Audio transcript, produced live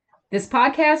This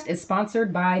podcast is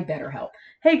sponsored by BetterHelp.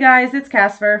 Hey guys, it's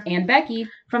Casper and Becky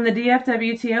from the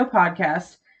DFWTO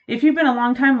podcast. If you've been a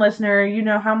long-time listener, you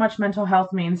know how much mental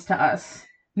health means to us.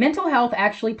 Mental health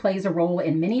actually plays a role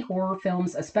in many horror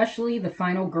films, especially the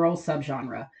final girl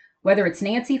subgenre. Whether it's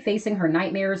Nancy facing her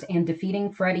nightmares and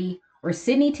defeating Freddy, or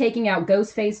Sydney taking out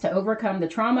Ghostface to overcome the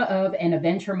trauma of and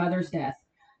avenge her mother's death.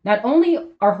 Not only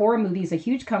are horror movies a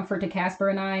huge comfort to Casper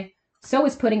and I, so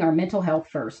is putting our mental health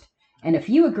first. And if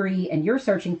you agree and you're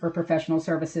searching for professional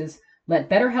services, let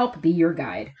BetterHelp be your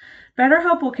guide.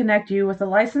 BetterHelp will connect you with a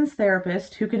licensed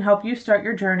therapist who can help you start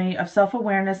your journey of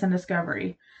self-awareness and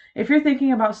discovery. If you're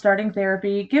thinking about starting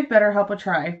therapy, give BetterHelp a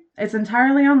try. It's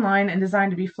entirely online and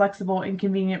designed to be flexible and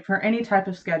convenient for any type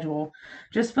of schedule.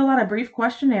 Just fill out a brief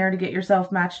questionnaire to get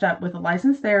yourself matched up with a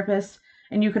licensed therapist,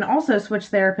 and you can also switch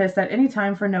therapists at any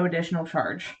time for no additional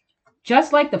charge.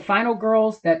 Just like the final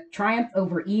girls that triumph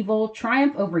over evil,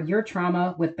 triumph over your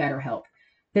trauma with BetterHelp.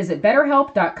 Visit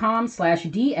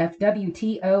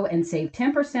betterhelp.com/DFWTO and save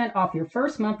 10% off your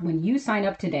first month when you sign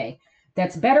up today.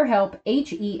 That's BetterHelp,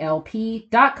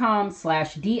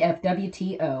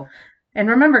 HELP.com/DFWTO. And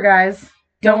remember, guys,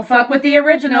 don't fuck with the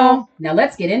original. Now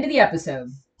let's get into the episode.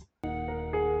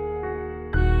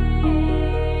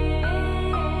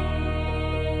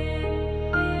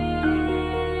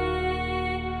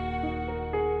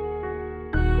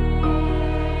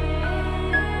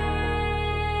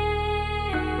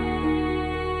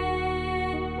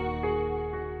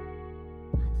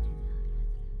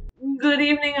 Good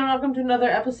evening and welcome to another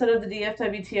episode of the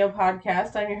DFWTO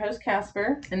podcast. I'm your host,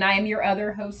 Casper. And I am your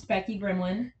other host, Becky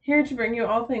Gremlin. Here to bring you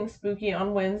all things spooky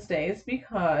on Wednesdays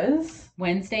because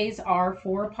Wednesdays are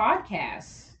for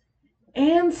podcasts.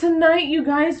 And tonight, you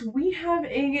guys, we have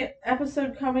a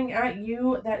episode coming at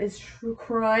you that is true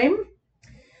crime.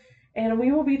 And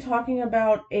we will be talking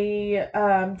about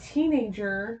a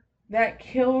teenager that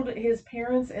killed his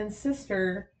parents and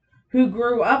sister who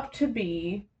grew up to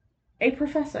be a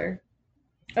professor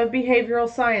of behavioral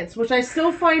science, which I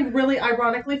still find really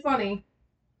ironically funny.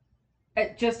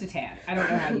 Just a tad. I don't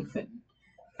know how you could.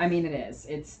 I mean, it is.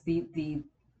 It's the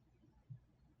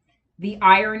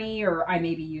irony, or I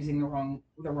may be using the wrong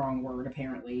word.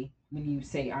 Apparently, when you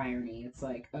say irony, it's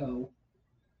like, oh,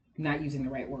 I'm not using the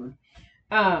right word.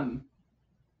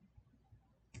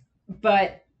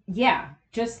 But yeah,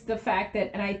 just the fact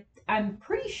that, and I'm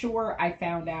pretty sure I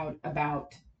found out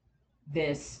about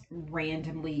this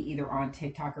randomly either on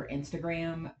TikTok or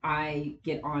Instagram. I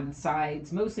get on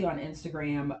sides, mostly on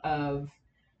Instagram, of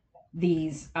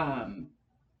these a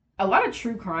lot of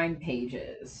true crime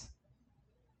pages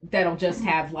that'll just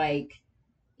have like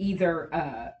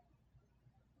either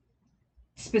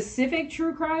specific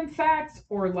true crime facts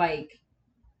or like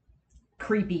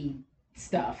creepy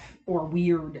stuff or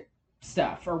weird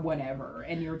stuff or whatever,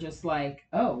 and you're just like,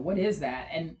 oh, what is that?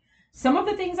 And some of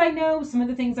the things I know, some of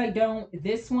the things I don't.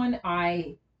 This one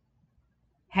I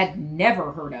had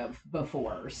never heard of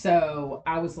before. So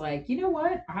I was like, you know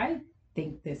what? I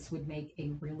think this would make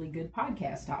a really good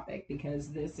podcast topic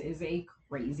because this is a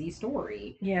crazy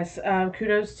story. Yes,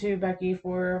 kudos to Becky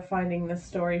for finding this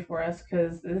story for us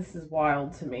because this is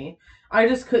wild to me. I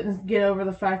just couldn't get over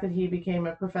the fact that he became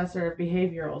a professor of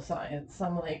behavioral science.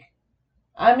 I'm like,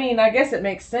 I mean, I guess it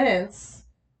makes sense.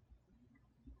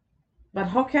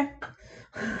 But okay.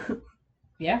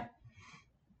 Yeah.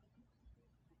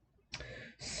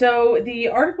 So the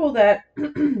article that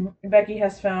Becky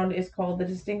has found is called "The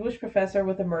Distinguished Professor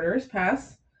with a Murderous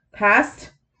Past"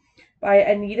 by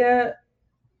Anita.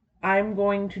 I'm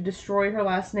going to destroy her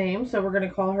last name, so we're going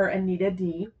to call her Anita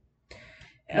D.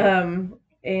 And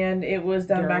it was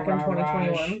done back in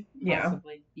 2021. Yeah.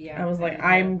 I was like,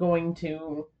 I'm going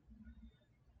to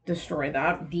destroy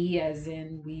that. D as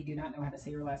in we do not know how to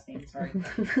say your last name, sorry.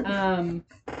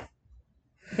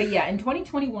 But yeah, in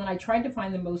 2021 I tried to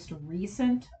find the most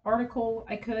recent article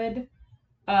I could,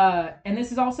 and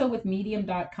this is also with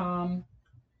medium.com.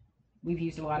 We've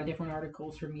used a lot of different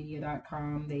articles for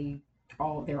media.com. They're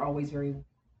always very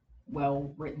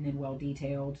well written and well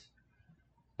detailed.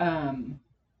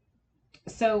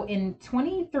 So in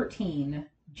 2013,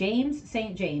 Dr. James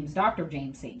St.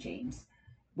 James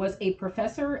was a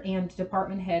professor and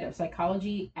department head of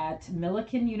psychology at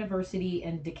Millikan University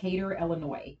in Decatur,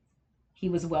 Illinois. He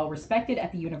was well respected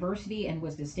at the university and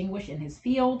was distinguished in his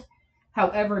field.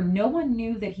 However, no one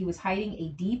knew that he was hiding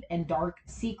a deep and dark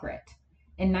secret.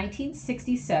 In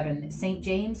 1967, St.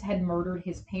 James had murdered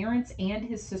his parents and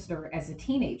his sister as a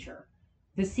teenager.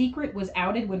 The secret was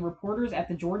outed when reporters at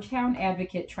the Georgetown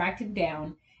Advocate tracked him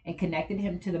down and connected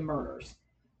him to the murders.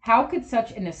 How could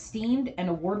such an esteemed and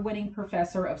award-winning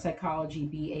professor of psychology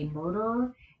be a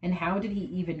murderer And how did he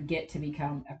even get to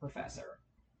become a professor?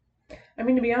 I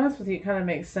mean, to be honest with you, it kind of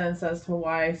makes sense as to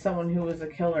why someone who was a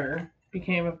killer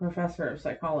became a professor of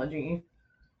psychology.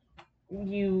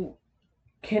 You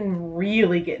can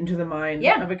really get into the mind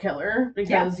Yeah. of a killer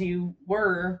because you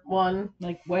were one.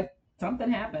 Like, what?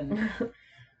 Something happened.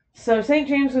 So St.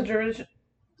 James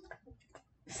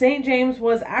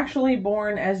was actually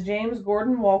born as James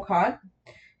Gordon Walcott.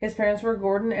 His parents were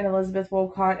Gordon and Elizabeth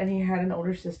Walcott, and he had an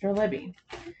older sister, Libby.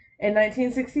 In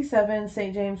 1967,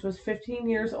 St. James was 15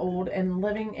 years old and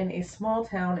living in a small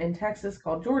town in Texas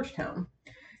called Georgetown.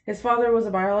 His father was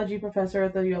a biology professor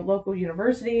at the local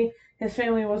university. His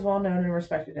family was well known and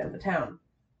respected in the town.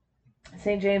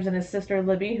 St. James and his sister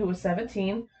Libby, who was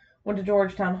 17, went to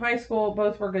Georgetown High School.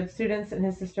 Both were good students, and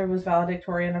his sister was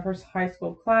valedictorian of her high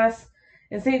school class.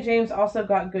 And St. James also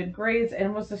got good grades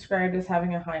and was described as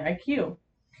having a high IQ.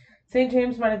 St.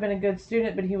 James might have been a good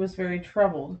student, but he was very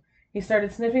troubled. He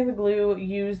started sniffing the glue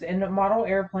used in model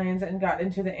airplanes and got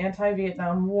into the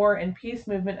anti-Vietnam War and peace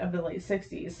movement of the late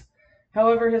 60s.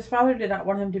 However, his father did not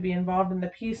want him to be involved in the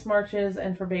peace marches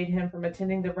and forbade him from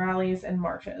attending the rallies and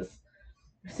marches.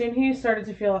 Soon he started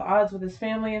to feel at odds with his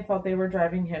family and thought they were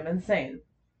driving him insane.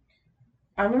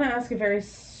 I'm going to ask a very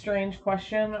strange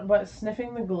question, but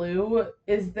sniffing the glue,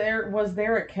 was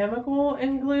there a chemical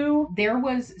in glue? There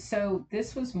was, so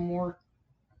this was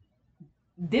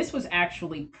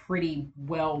actually pretty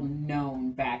well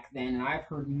known back then, and I've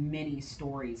heard many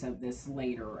stories of this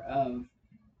later of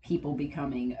people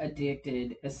becoming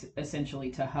addicted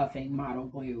essentially to huffing model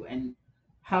glue. And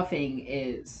huffing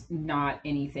is not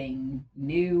anything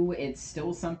new. It's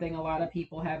still something a lot of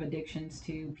people have addictions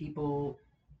to. People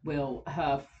will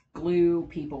huff glue,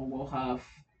 people will huff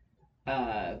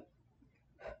uh,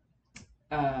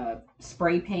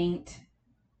 spray paint,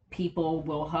 people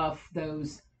will huff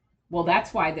those. Well,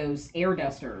 that's why those air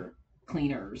duster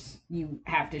cleaners you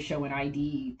have to show an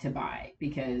ID to buy,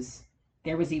 because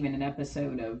there was even an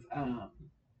episode of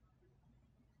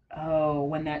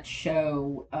when that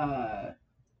show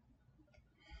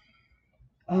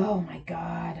oh my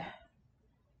god,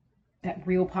 that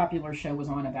real popular show was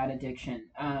on about addiction,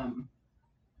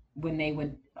 when they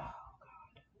would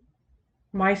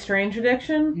My Strange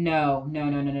Addiction?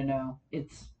 no,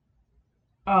 it's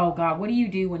oh god, what do you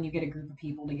do when you get a group of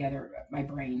people together? My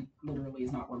brain literally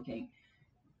is not working.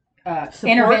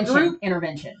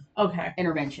 Intervention. Okay.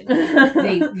 Intervention.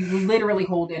 They literally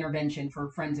hold intervention for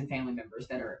friends and family members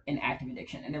that are in active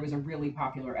addiction. And there was a really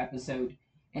popular episode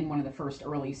in one of the first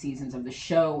early seasons of the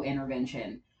show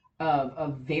Intervention of a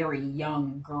very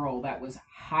young girl that was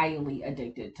highly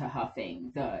addicted to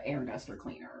huffing the air duster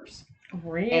cleaners.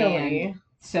 Really? And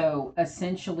so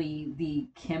essentially the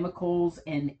chemicals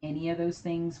in any of those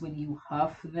things, when you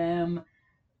huff them,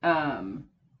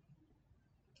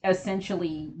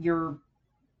 essentially you're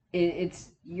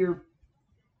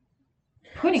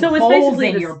putting So it's holes basically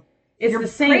in the, your it's you're the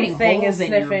same creating thing holes as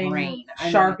in your sniffing brain. I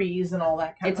mean, Sharpies and all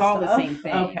that kind it's of all stuff. the same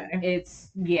thing. Okay. It's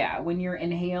when you're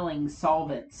inhaling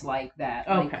solvents like that,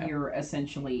 like Okay.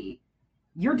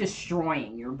 you're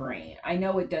destroying your brain. I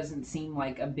know it doesn't seem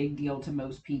like a big deal to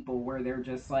most people, where they're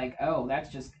just like, oh, that's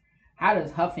just, how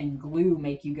does huffing glue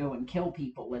make you go and kill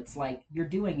people? It's like, you're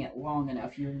doing it long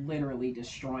enough, you're literally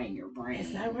destroying your brain.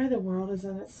 Is that why the world is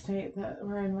in its state that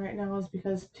we're in right now? Is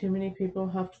because too many people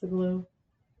huffed the glue?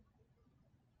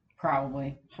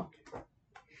 Probably.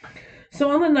 So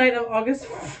on the night of August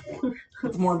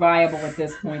It's more viable at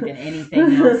this point than anything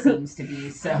else seems to be,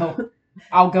 so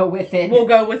I'll go with it. We'll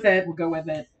go with it. We'll go with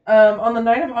it. On the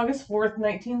night of August 4th,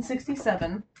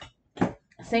 1967,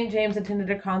 St. James attended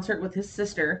a concert with his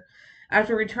sister.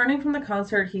 After returning from the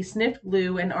concert, he sniffed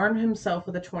glue and armed himself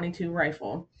with a .22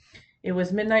 rifle. It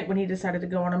was midnight when he decided to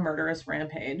go on a murderous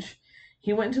rampage.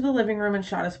 He went into the living room and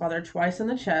shot his father twice in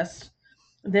the chest,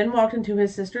 then walked into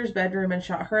his sister's bedroom and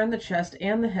shot her in the chest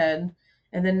and the head,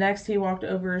 and then next he walked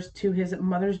over to his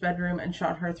mother's bedroom and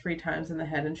shot her 3 times in the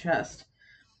head and chest.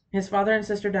 His father and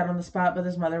sister died on the spot, but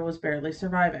his mother was barely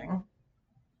surviving.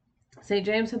 St.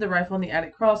 James hid the rifle in the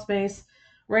attic crawl space,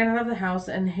 ran out of the house,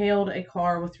 and hailed a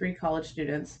car with 3 college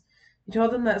students. He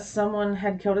told them that someone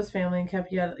had killed his family and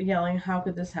kept yelling, "How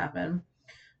could this happen?"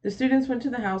 The students went to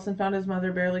the house and found his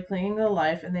mother barely clinging to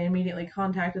life, and they immediately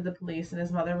contacted the police, and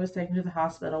his mother was taken to the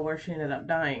hospital, where she ended up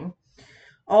dying.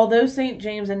 Although St.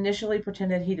 James initially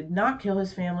pretended he did not kill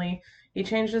his family, he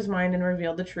changed his mind and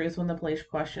revealed the truth when the police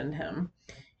questioned him.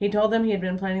 He told them he had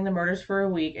been planning the murders for a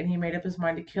week, and he made up his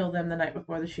mind to kill them the night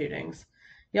before the shootings.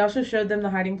 He also showed them the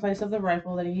hiding place of the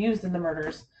rifle that he used in the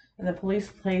murders, and the police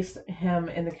placed him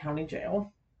in the county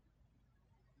jail.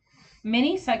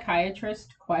 Many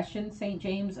psychiatrists questioned St.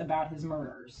 James about his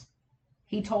murders.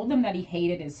 He told them that he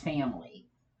hated his family,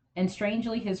 and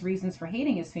strangely, his reasons for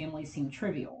hating his family seemed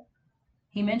trivial.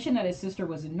 He mentioned that his sister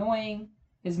was annoying,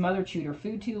 his mother chewed her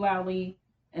food too loudly,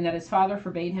 and that his father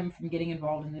forbade him from getting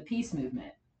involved in the peace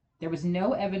movement. There was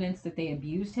no evidence that they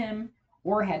abused him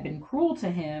or had been cruel to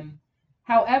him.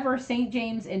 However, St.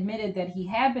 James admitted that he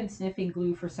had been sniffing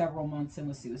glue for several months and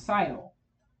was suicidal.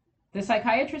 The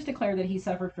psychiatrist declared that he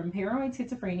suffered from paranoid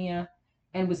schizophrenia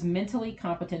and was mentally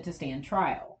competent to stand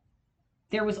trial.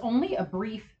 There was only a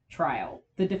brief trial.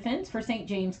 The defense for St.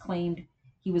 James claimed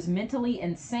he was mentally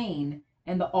insane,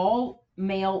 and the all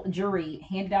male jury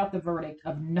handed out the verdict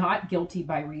of not guilty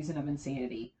by reason of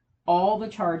insanity. All the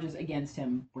charges against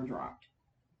him were dropped.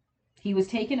 He was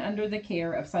taken under the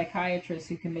care of psychiatrists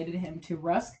who committed him to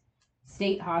Rusk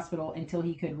State Hospital until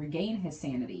he could regain his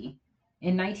sanity.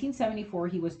 In 1974,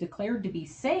 he was declared to be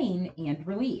sane and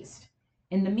released.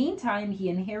 In the meantime, he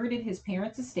inherited his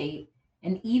parents' estate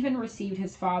and even received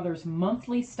his father's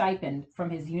monthly stipend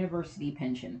from his university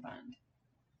pension fund.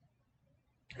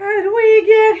 How did we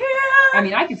get here? I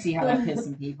mean, I can see how that pissed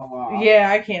some people off. Yeah,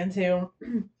 I can too.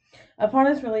 Upon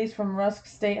his release from Rusk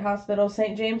State Hospital,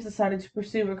 St. James decided to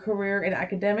pursue a career in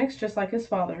academics just like his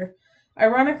father.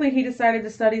 Ironically, he decided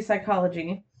to study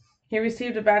psychology. He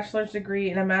received a bachelor's degree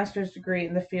and a master's degree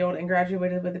in the field and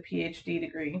graduated with a PhD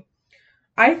degree.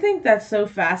 I think that's so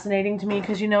fascinating to me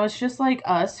because, it's just like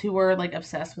us who are like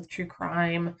obsessed with true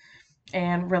crime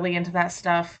and really into that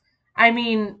stuff. I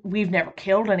mean, we've never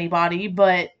killed anybody,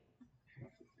 but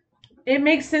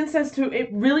it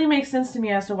really makes sense to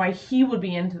me as to why he would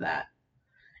be into that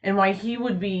and why he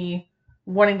would be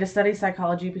wanting to study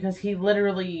psychology, because he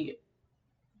literally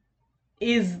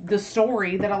is the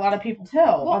story that a lot of people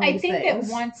tell. Well, on I these think things.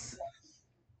 that once,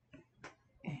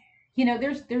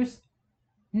 there's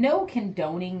no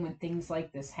condoning when things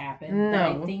like this happen.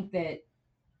 No. But I think that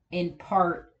in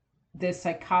part, the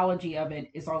psychology of it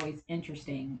is always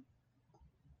interesting,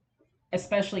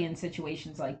 especially in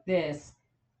situations like this,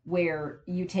 where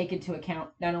you take into account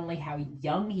not only how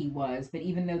young he was, but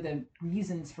even though the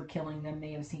reasons for killing them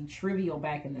may have seemed trivial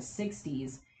back in the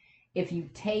 60s, if you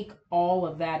take all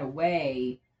of that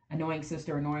away, annoying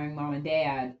sister, annoying mom and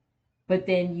dad, but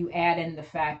then you add in the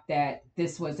fact that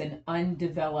this was an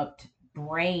undeveloped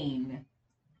brain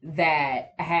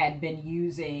that had been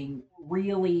using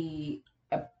really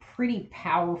a pretty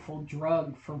powerful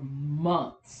drug for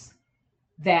months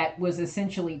that was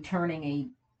essentially turning a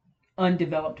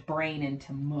undeveloped brain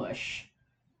into mush.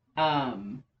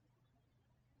 Yeah,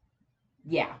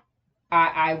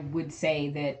 I would say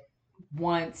that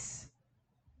once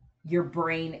your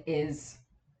brain is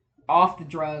off the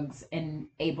drugs and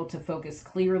able to focus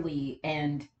clearly,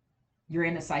 and you're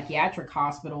in a psychiatric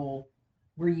hospital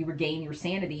where you regain your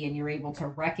sanity and you're able to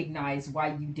recognize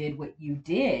why you did what you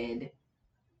did,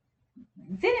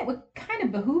 then it would kind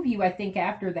of behoove you, I think,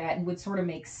 after that, and would sort of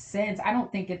make sense. I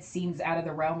don't think it seems out of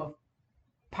the realm of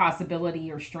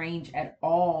possibility or strange at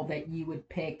all that you would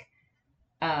pick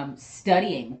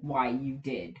studying why you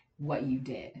did what you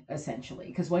did, essentially.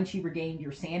 Because once you regained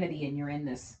your sanity and you're in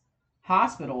this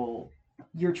hospital,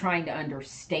 you're trying to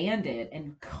understand it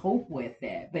and cope with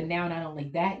it. But now, not only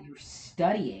that, you're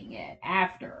studying it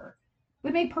after. It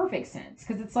would make perfect sense,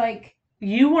 because it's like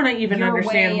you want to even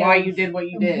understand why you did what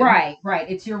you did. Right.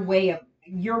 It's your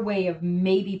way of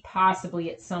maybe possibly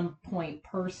at some point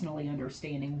personally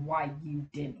understanding why you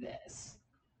did this.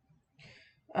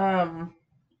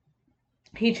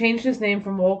 He changed his name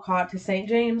from Wolcott to St.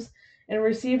 James and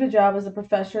received a job as a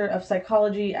professor of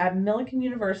psychology at Millikan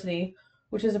University,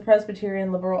 which is a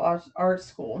Presbyterian liberal arts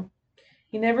school.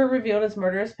 He never revealed his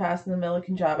murderous past in the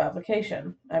Millikan job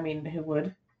application. I mean, who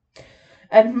would?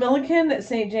 At Millikan,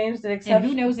 St. James did And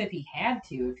who knows if he had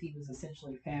to, if he was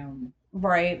essentially found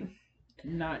right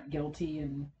not guilty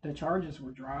and the charges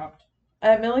were dropped.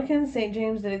 At Millikan, St.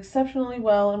 James did exceptionally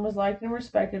well and was liked and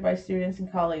respected by students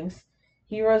and colleagues.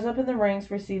 He rose up in the ranks,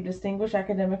 received distinguished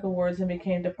academic awards, and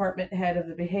became department head of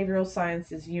the Behavioral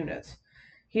Sciences Unit.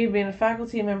 He had been a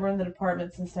faculty member in the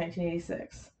department since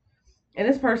 1986. In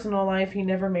his personal life, he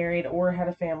never married or had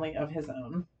a family of his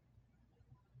own.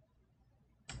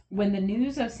 When the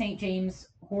news of St. James'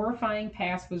 horrifying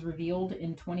past was revealed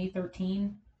in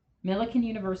 2013, Millikan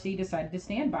University decided to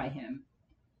stand by him.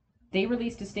 They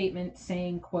released a statement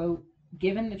saying, quote,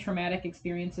 "Given the traumatic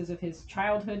experiences of his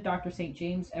childhood, Dr. St.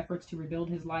 James' efforts to rebuild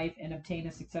his life and obtain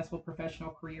a successful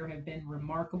professional career have been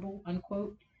remarkable,"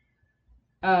 unquote.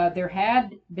 There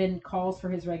had been calls for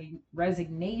his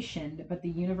resignation, but the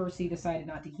university decided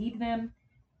not to heed them.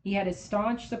 He had his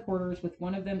staunch supporters, with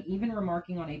one of them even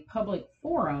remarking on a public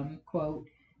forum, quote,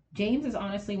 James is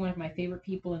honestly one of my favorite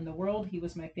people in the world. He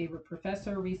was my favorite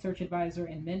professor, research advisor,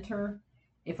 and mentor.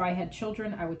 If I had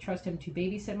children, I would trust him to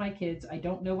babysit my kids. I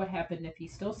don't know what happened, if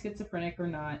he's still schizophrenic or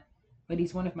not, but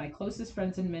he's one of my closest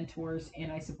friends and mentors,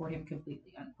 and I support him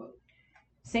completely, unquote.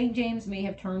 St. James may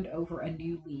have turned over a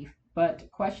new leaf, but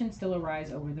questions still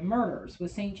arise over the murders.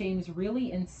 Was St. James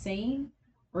really insane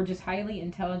or just highly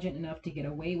intelligent enough to get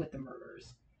away with the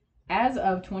murders? As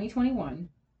of 2021,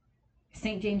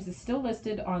 St. James is still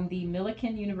listed on the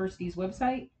Millikan University's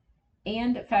website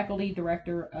and faculty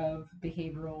director of the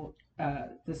behavioral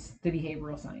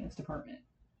science department.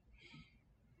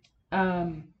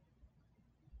 Um,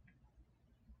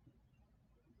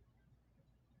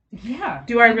 yeah.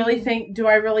 Do I really think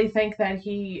that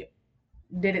he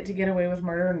did it to get away with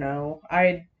murder? No.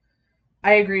 I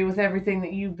agree with everything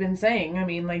that you've been saying. I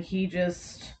mean, like, he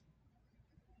just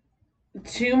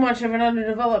too much of an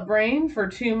underdeveloped brain for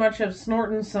too much of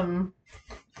snorting some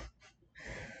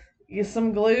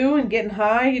glue and getting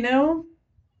high, you know?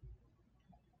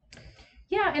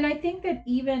 Yeah, and I think that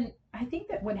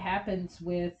what happens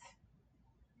with,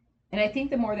 and I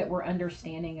think the more that we're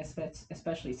understanding,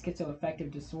 especially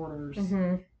schizoaffective disorders,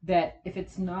 Mm-hmm. that if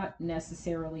it's not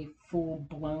necessarily full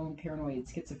blown paranoid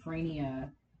schizophrenia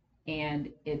and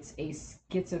it's a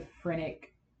schizophrenic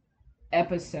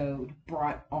episode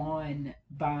brought on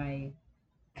by,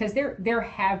 because there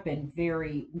have been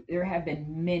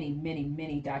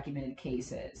many documented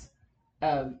cases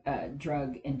of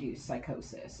drug induced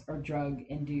psychosis or drug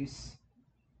induced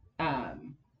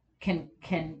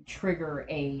can trigger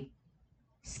a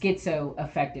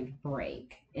schizoaffective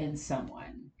break in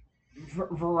someone.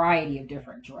 Variety of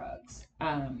different drugs,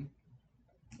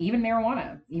 even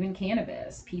marijuana, even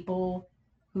cannabis. People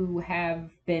who have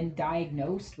been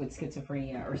diagnosed with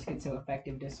schizophrenia or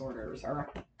schizoaffective disorders are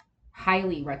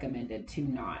highly recommended to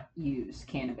not use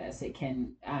cannabis. It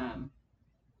can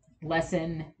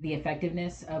lessen the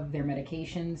effectiveness of their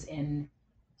medications and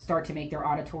start to make their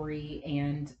auditory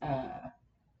and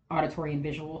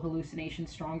visual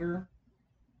hallucinations stronger.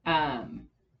 Um,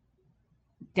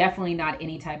 Definitely not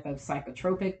any type of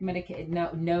psychotropic medication,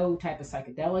 no type of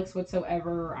psychedelics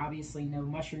whatsoever. Obviously, no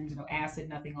mushrooms, no acid,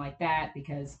 nothing like that,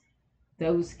 because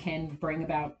those can bring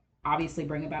about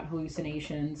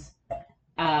hallucinations.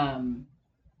 Um,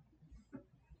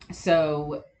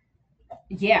 so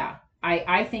yeah,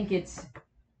 I think it's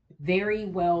very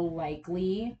well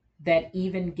likely that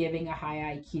even giving a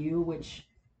high IQ, which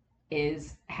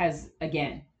has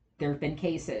again, there have been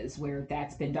cases where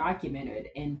that's been documented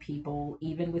in people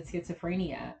even with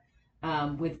schizophrenia,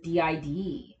 with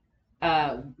DID,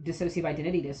 dissociative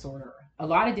identity disorder, a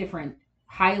lot of different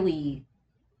highly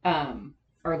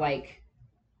or like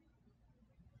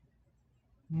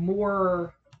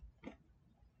more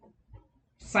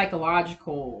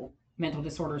psychological mental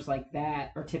disorders like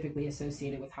that are typically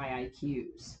associated with high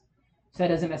IQs. So that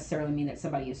doesn't necessarily mean that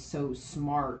somebody is so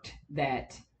smart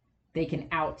that they can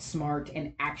outsmart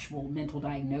an actual mental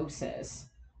diagnosis.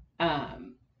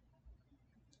 Um,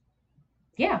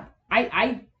 yeah,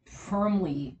 I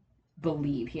firmly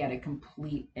believe he had a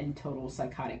complete and total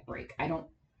psychotic break. I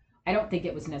don't think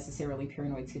it was necessarily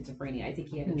paranoid schizophrenia. I think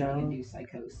he had a drug induced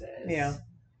psychosis. Yeah.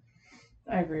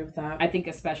 I agree with that. I think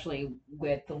especially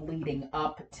with the leading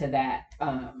up to that,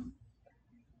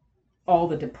 all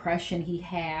the depression he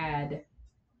had,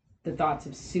 the thoughts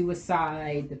of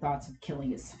suicide, the thoughts of killing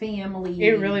his family.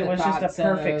 It really was just a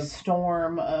perfect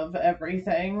storm of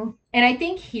everything. And I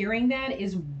think hearing that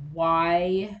is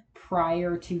why,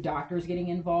 prior to doctors getting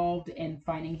involved and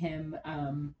finding him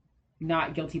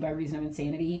not guilty by reason of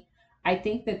insanity, I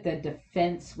think that the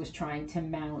defense was trying to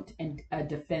mount a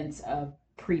defense of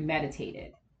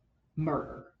premeditated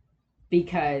murder,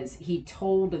 because he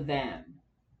told them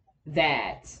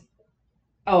that,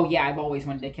 oh yeah, I've always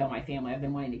wanted to kill my family. I've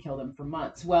been wanting to kill them for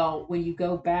months. Well, when you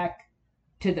go back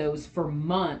to those for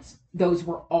months, those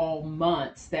were all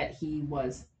months that he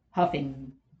was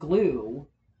huffing glue.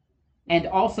 And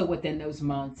also within those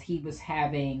months, he was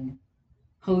having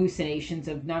hallucinations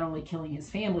of not only killing his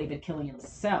family, but killing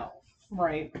himself.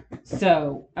 Right.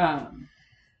 So,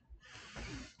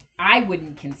 I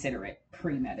wouldn't consider it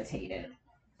premeditated.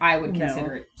 I would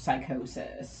consider it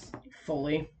psychosis.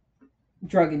 Fully.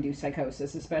 Drug-induced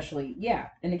psychosis, especially. Yeah.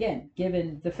 And again,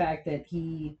 given the fact that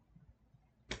he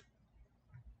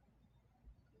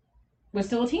was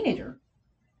still a teenager.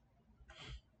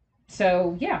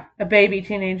 So, yeah. A baby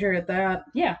teenager at that.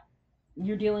 Yeah.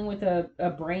 You're dealing with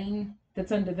a brain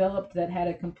that's undeveloped that had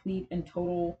a complete and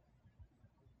total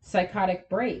psychotic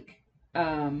break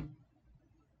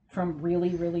from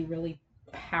really, really, really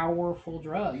powerful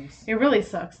drugs. It really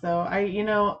sucks, though.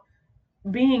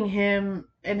 being him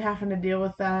and having to deal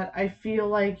with that, I feel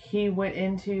like he went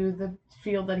into the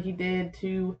field that he did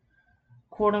to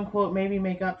quote unquote maybe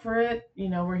make up for it,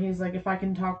 where he's like, if I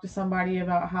can talk to somebody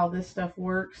about how this stuff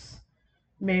works,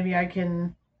 maybe I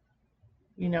can,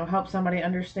 help somebody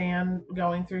understand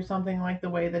going through something like the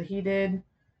way that he did.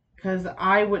 Because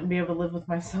I wouldn't be able to live with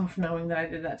myself knowing that I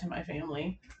did that to my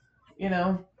family, you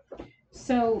know?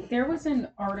 So there was an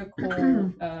article.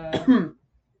 I'm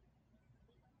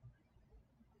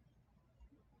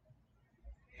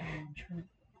trying to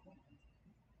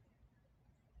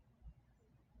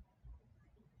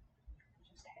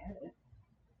just had it.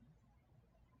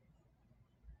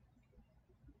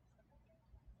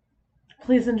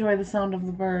 Please enjoy the sound of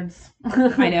the birds.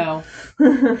 I know.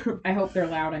 I hope they're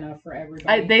loud enough for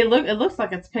everybody. It looks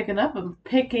like it's picking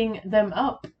them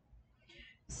up.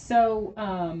 So,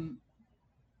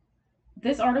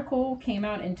 this article came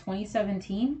out in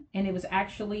 2017, and it was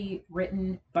actually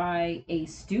written by a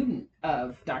student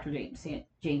of Dr. James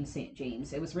St.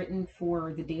 James. It was written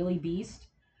for the Daily Beast,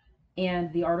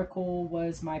 and the article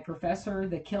was "My Professor,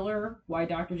 the Killer: Why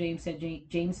Dr. James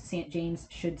St. James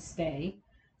Should Stay."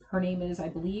 Her name is, I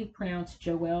believe, pronounced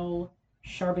Joelle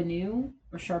Charbonneau.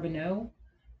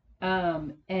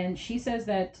 And she says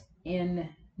that in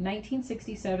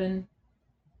 1967,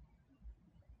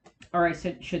 or I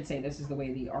should say, this is the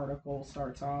way the article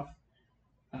starts off.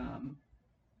 Um,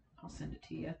 I'll send it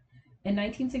to you. In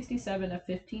 1967, a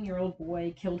 15-year-old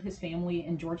boy killed his family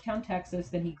in Georgetown, Texas.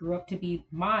 Then he grew up to be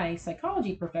my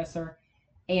psychology professor,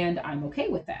 and I'm okay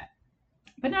with that.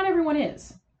 But not everyone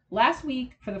is. Last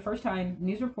week, for the first time,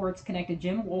 news reports connected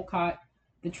Jim Wolcott,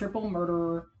 the triple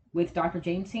murderer, with Dr.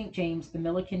 James St. James, the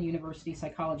Millikan University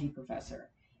psychology professor.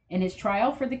 In his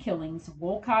trial for the killings,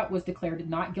 Wolcott was declared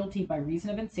not guilty by reason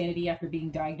of insanity after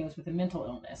being diagnosed with a mental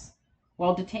illness.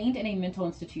 While detained in a mental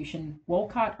institution,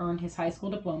 Wolcott earned his high school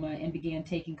diploma and began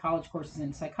taking college courses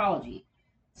in psychology.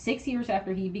 6 years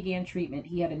after he began treatment,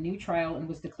 he had a new trial and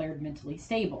was declared mentally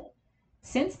stable.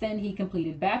 Since then, he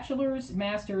completed bachelor's,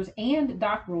 master's, and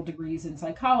doctoral degrees in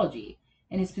psychology.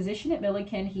 In his position at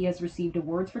Millikan, he has received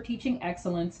awards for teaching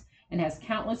excellence and has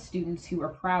countless students who are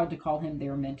proud to call him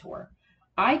their mentor.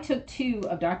 I took 2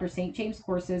 of Dr. St. James'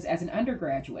 courses as an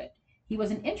undergraduate. He was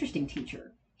an interesting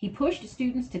teacher. He pushed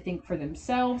students to think for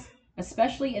themselves,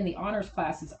 especially in the honors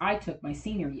classes I took my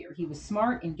senior year. He was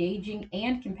smart, engaging,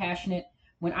 and compassionate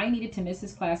when I needed to miss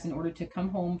his class in order to come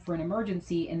home for an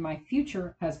emergency in my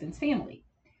future husband's family.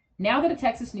 Now that a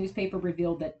Texas newspaper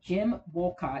revealed that Jim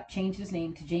Wolcott changed his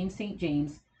name to James St.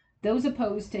 James, those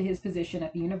opposed to his position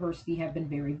at the university have been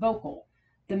very vocal.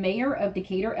 The mayor of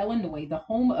Decatur, Illinois, the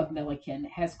home of Millikan,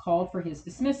 has called for his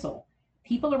dismissal.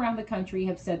 People around the country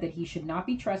have said that he should not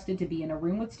be trusted to be in a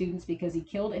room with students because he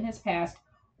killed in his past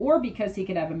or because he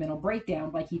could have a mental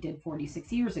breakdown like he did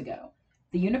 46 years ago.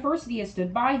 The university has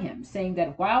stood by him, saying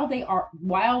that while they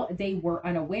were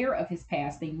unaware of his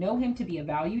past, they know him to be a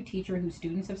valued teacher whose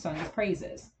students have sung his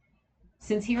praises.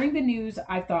 Since hearing the news,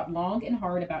 I've thought long and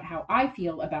hard about how I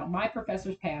feel about my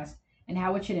professor's past and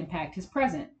how it should impact his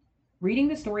present. Reading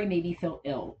the story made me feel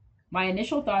ill. My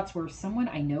initial thoughts were, someone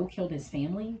I know killed his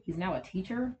family? He's now a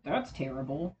teacher? That's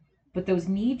terrible. But those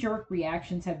knee jerk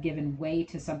reactions have given way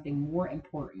to something more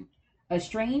important, a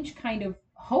strange kind of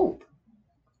hope.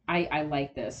 I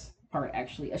like this part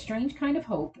actually. A strange kind of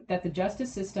hope that the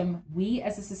justice system we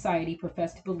as a society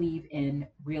profess to believe in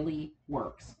really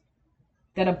works.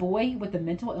 That a boy with a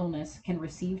mental illness can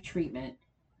receive treatment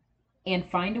and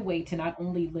find a way to not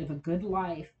only live a good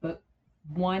life, but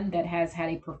one that has had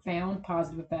a profound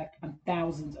positive effect on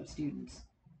thousands of students.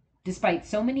 Despite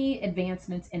so many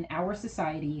advancements in our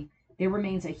society, there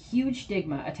remains a huge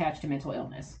stigma attached to mental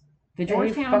illness. The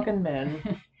Georgetown fucking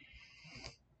men.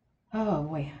 Oh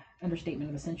boy, understatement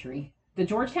of the century. The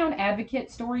Georgetown Advocate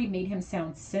story made him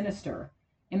sound sinister.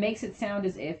 It makes it sound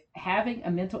as if having a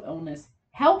mental illness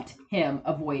helped him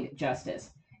avoid justice,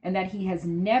 and that he has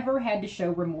never had to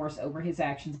show remorse over his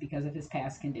actions because of his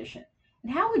past condition.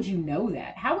 And how would you know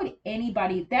that? How would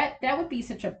anybody that would be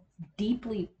such a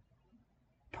deeply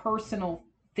personal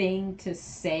thing to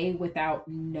say without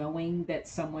knowing that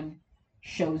someone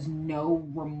shows no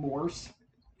remorse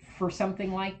for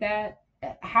something like that?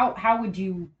 How would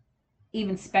you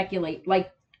even speculate?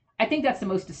 Like, I think that's the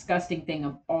most disgusting thing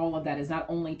of all of that, is not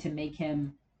only to make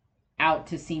him out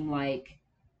to seem like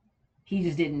he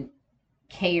just didn't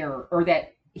care, or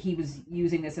that he was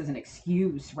using this as an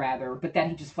excuse rather, but that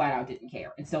he just flat out didn't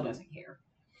care and still doesn't care.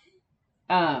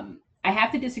 I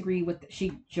have to disagree with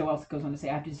Joelle goes on to say,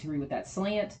 I have to disagree with that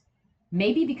slant.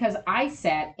 Maybe because I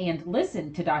sat and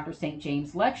listened to Dr. St.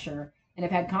 James lecture and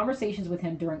have had conversations with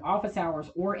him during office hours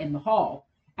or in the hall.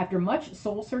 After much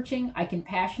soul searching, I can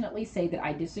passionately say that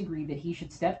I disagree that he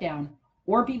should step down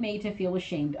or be made to feel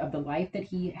ashamed of the life that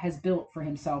he has built for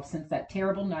himself since that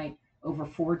terrible night over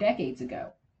 4 decades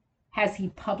ago. Has he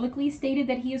publicly stated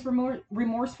that he is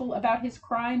remorseful about his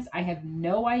crimes? I have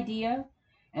no idea,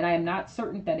 and I am not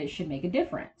certain that it should make a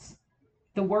difference.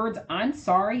 The words "I'm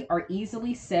sorry" are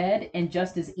easily said and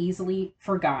just as easily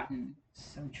forgotten.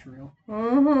 So true.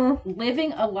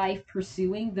 Living a life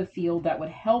pursuing the field that would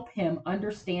help him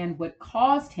understand what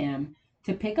caused him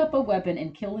to pick up a weapon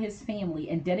and kill his family,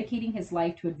 and dedicating his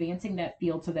life to advancing that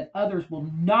field so that others will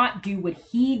not do what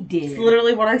he did. It's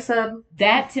literally what I said.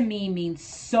 That to me means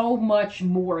so much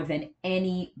more than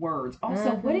any words.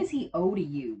 Also, what does he owe to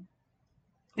you?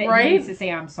 That he needs to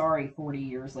say "I'm sorry" 40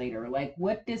 years later. Like,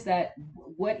 what is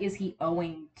he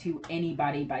owing to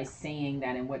anybody by saying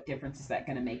that, and what difference is that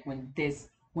going to make when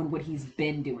what he's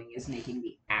been doing is making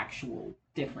the actual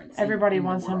difference? Everybody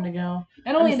wants him to go.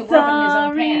 Not only in the world, but in his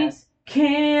own past.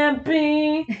 Can't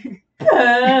be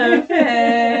perfect.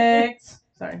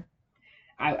 Sorry.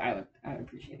 I would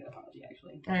appreciate an apology,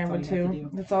 actually. I would too.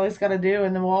 That's all he's got to do,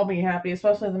 and then we'll all be happy,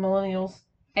 especially the millennials.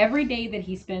 Every day that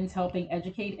he spends helping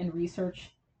educate and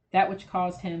research that which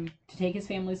caused him to take his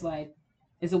family's life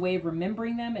is a way of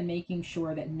remembering them and making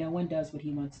sure that no one does what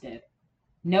he once did.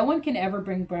 No one can ever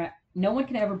bring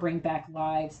back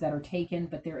lives that are taken,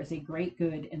 but there is a great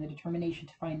good in the determination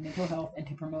to find mental health and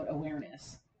to promote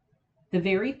awareness. The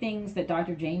very things that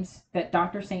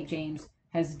Dr. St. James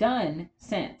has done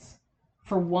since.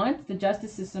 For once, the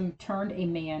justice system turned a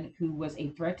man who was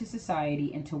a threat to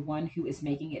society into one who is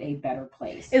making it a better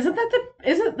place. Isn't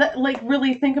that like,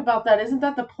 really think about that? Isn't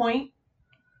that the point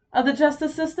of the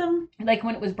justice system? Like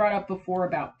when it was brought up before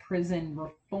about prison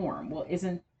reform. Well,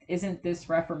 isn't this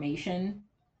reformation?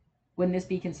 Wouldn't this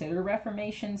be considered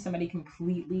reformation? Somebody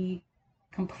completely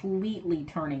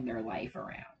turning their life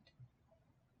around.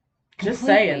 Just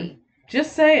saying.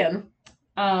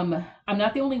 I'm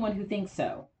not the only one who thinks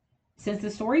so. Since the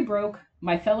story broke,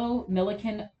 my fellow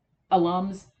Millikan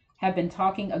alums have been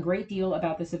talking a great deal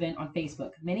about this event on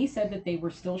Facebook. Many said that they were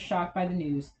still shocked by the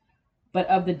news, but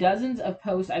of the dozens of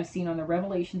posts I've seen on the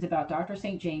revelations about Dr.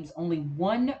 St. James, only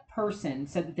one person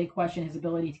said that they question his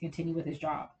ability to continue with his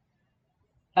job.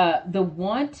 They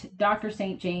want Dr.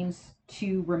 St. James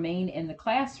to remain in the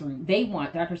classroom.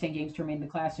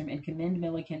 And commend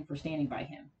Millikan for standing by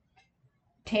him.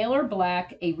 Taylor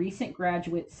Black, a recent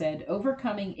graduate, said,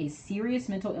 "Overcoming a serious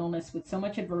mental illness with so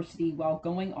much adversity while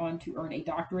going on to earn a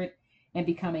doctorate and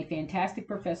become a fantastic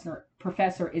professor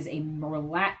is a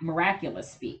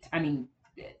miraculous feat." I mean,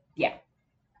 yeah.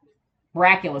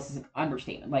 Miraculous is an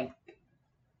understatement. Like,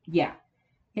 yeah.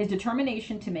 His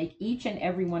determination to make each and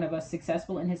every one of us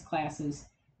successful in his classes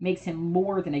makes him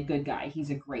more than a good guy.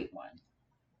 He's a great one.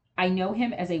 I know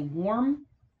him as a warm,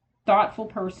 thoughtful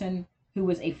person who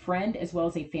was a friend as well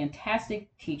as a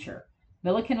fantastic teacher.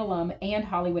 Millikan alum and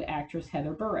Hollywood actress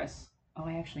Heather Burris. Oh,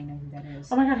 I actually know who that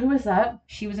is. Oh my God, who is that?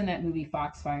 She was in that movie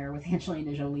Foxfire with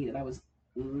Angelina Jolie that I was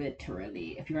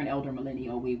literally, if you're an elder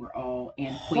millennial, we were all,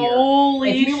 and queer.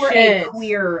 Holy shit. If you were a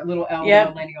queer little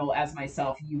elder millennial as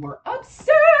myself, you were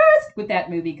obsessed with that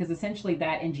movie, because essentially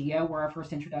that and Geo were our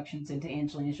first introductions into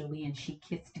Angelina Jolie, and she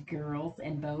kissed girls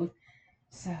in both.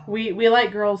 So we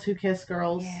like girls who kiss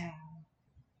girls. Yeah.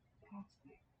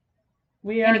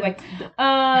 We are anyway.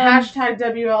 Hashtag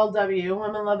WLW,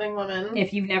 women loving women.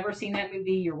 If you've never seen that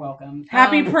movie, you're welcome.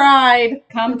 Happy Pride.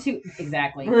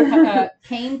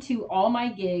 Came to all my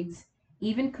gigs,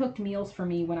 even cooked meals for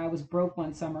me when I was broke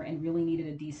one summer and really needed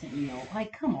a decent meal.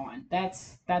 Like, come on,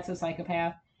 that's a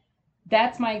psychopath.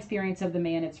 That's my experience of the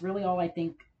man. It's really all I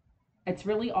think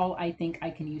I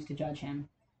can use to judge him.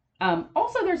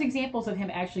 Also, there's examples of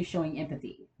him actually showing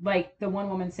empathy, like the one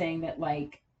woman saying that,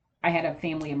 like, I had a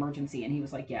family emergency, and he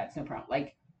was like, yeah, it's no problem.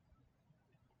 Like,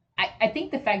 I think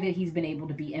the fact that he's been able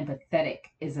to be empathetic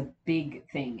is a big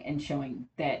thing in showing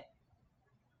that,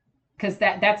 because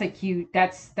that's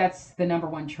the number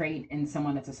one trait in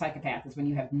someone that's a psychopath, is when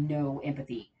you have no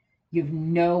empathy. You have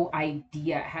no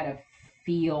idea how to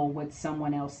feel what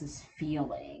someone else is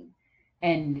feeling.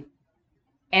 And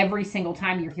every single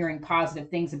time you're hearing positive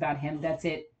things about him, that's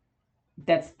it.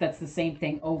 That's the same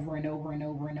thing over and over and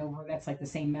over and over. That's like the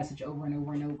same message over and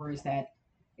over and over, is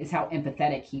how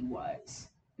empathetic he was.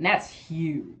 And that's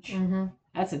huge. Mm-hmm.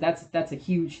 That's a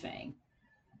huge thing.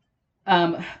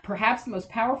 Perhaps the most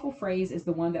powerful phrase is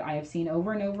the one that I have seen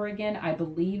over and over again. I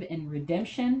believe in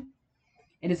redemption.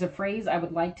 It is a phrase I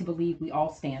would like to believe we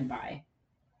all stand by.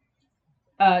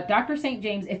 Dr. St.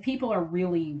 James, if people are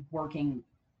really working,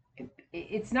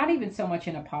 it's not even so much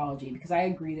an apology, because I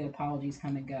agree that apologies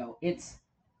come and go. It's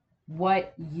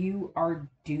what you are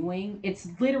doing, it's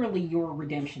literally your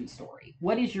redemption story.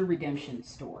 What is your redemption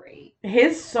story?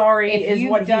 His sorry If is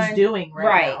you've what done he's doing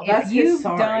right now. if That's his you've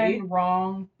sorry. done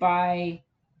wrong by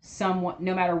someone,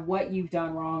 no matter what you've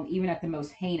done wrong, even at the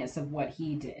most heinous of what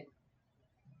he did,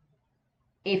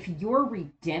 if your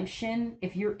redemption,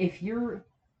 if you're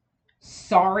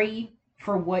sorry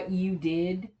for what you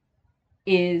did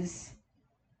is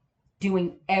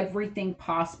doing everything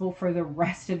possible for the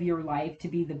rest of your life to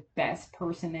be the best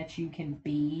person that you can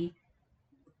be,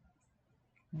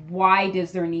 why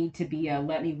does there need to be a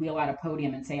let me wheel out a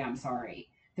podium and say I'm sorry?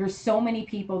 There's so many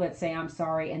people that say I'm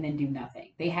sorry and then do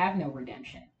nothing. They have no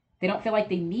redemption. They don't feel like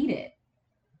they need it.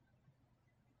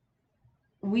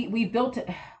 We've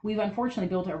unfortunately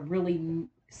built a really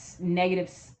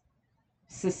negative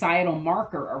societal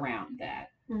marker around that,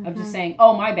 of just saying,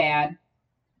 "Oh, my bad,"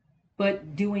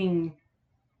 but doing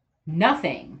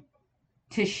nothing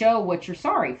to show what you're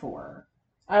sorry for.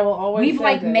 I will always We've say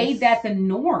like this. made that the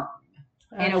norm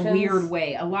in a Actions- weird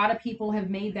way. A lot of people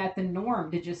have made that the norm,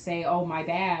 to just say, "Oh, my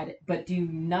bad," but do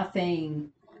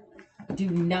nothing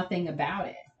about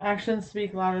it. Actions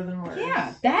speak louder than words.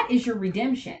 Yeah, that is your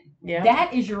redemption. Yeah.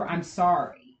 That is your I'm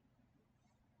sorry.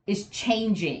 Is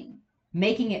changing,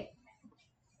 making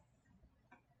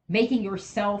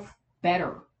yourself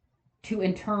better, to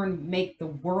in turn make the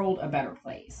world a better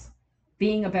place.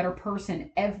 Being a better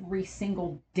person every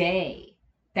single day.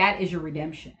 That is your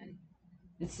redemption.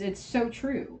 It's so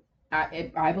true.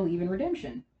 I believe in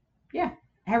redemption. Yeah,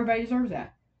 everybody deserves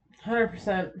that.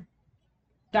 100%.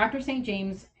 Dr. St.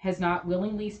 James has not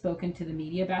willingly spoken to the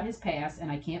media about his past, and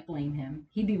I can't blame him.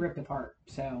 He'd be ripped apart.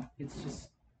 So it's just.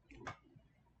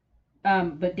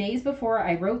 But days before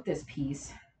I wrote this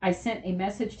piece, I sent a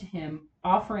message to him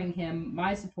offering him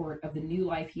my support of the new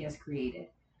life he has created.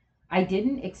 I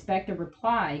didn't expect a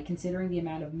reply, considering the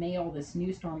amount of mail this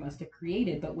news storm must have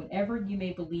created, but whatever you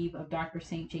may believe of Dr.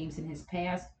 St. James in his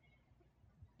past,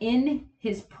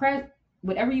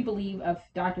 whatever you believe of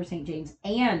Dr. St. James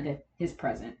and his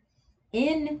present,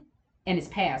 in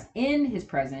his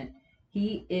present,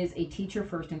 he is a teacher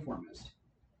first and foremost.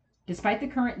 Despite the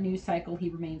current news cycle, he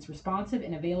remains responsive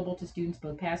and available to students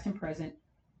both past and present.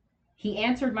 He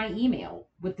answered my email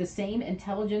with the same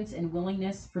intelligence and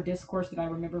willingness for discourse that I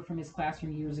remember from his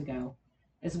classroom years ago.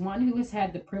 As one who has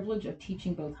had the privilege of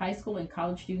teaching both high school and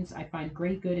college students, I find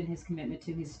great good in his commitment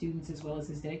to his students as well as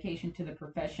his dedication to the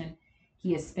profession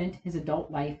he has spent his adult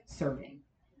life serving.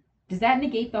 Does that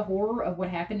negate the horror of what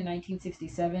happened in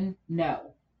 1967?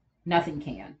 No, nothing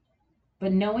can.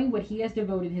 But knowing that he has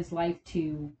devoted his life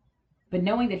to a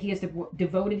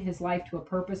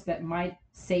purpose that might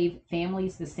save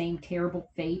families the same terrible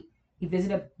fate he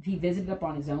visited up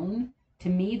on his own, to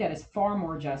me that is far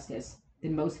more justice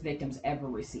than most victims ever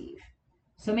receive.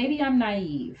 So maybe I'm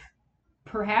naive.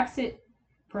 Perhaps it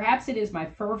is my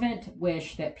fervent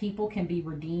wish that people can be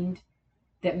redeemed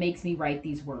that makes me write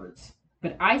these words.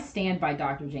 But I stand by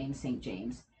Dr. James St.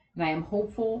 James, and I am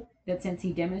hopeful that since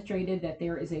he demonstrated that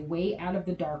there is a way out of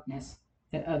the darkness,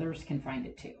 that others can find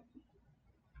it too.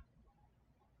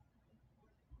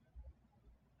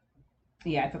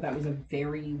 Yeah, I thought that was a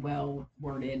very well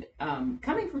worded,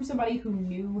 coming from somebody who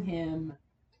knew him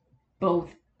both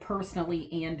personally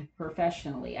and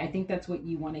professionally. I think that's what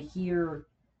you want to hear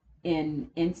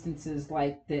in instances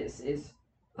like this, is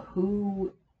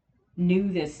who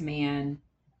knew this man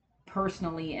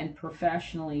personally and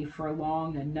professionally for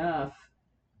long enough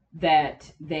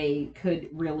that they could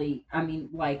really, I mean,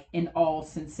 like in all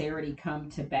sincerity, come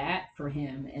to bat for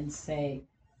him and say,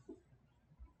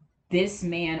 this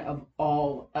man of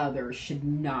all others should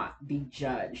not be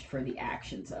judged for the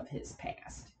actions of his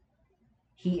past.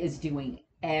 He is doing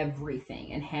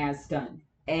everything and has done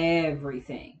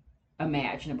everything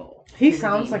imaginable. He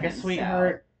sounds like a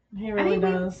sweetheart. He really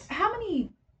does. How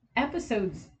many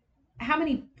episodes, how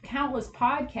many countless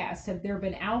podcasts have there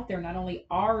been out there, not only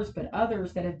ours but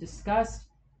others, that have discussed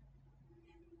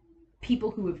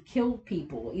people who have killed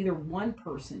people, either one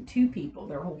person, two people,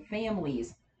 their whole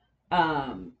families,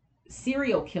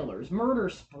 serial killers, murder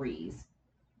sprees.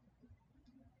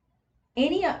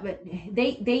 Any of it,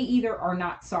 they either are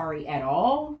not sorry at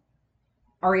all,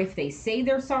 or if they say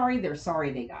they're sorry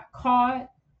they got caught.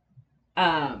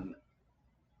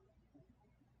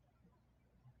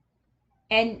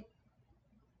 And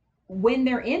when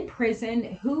they're in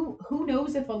prison, who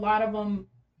knows if a lot of them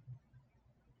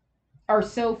are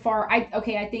so far. I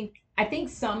think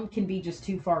some can be just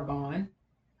too far gone.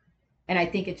 And I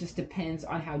think it just depends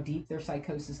on how deep their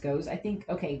psychosis goes. I think,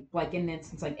 okay, like in an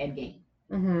instance like Ed Gein.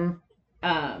 Mm-hmm.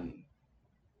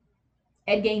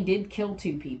 Ed Gein did kill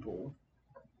two people,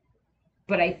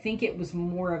 but I think it was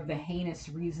more of the heinous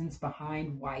reasons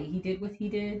behind why he did what he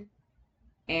did,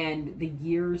 and the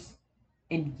years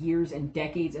and years and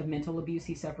decades of mental abuse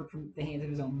he suffered from the hands of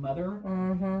his own mother.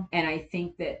 Mm-hmm. And I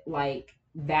think that like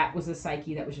that was a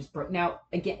psyche that was just broke. Now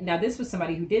again, now this was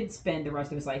somebody who did spend the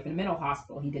rest of his life in a mental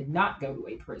hospital. He did not go to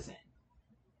a prison.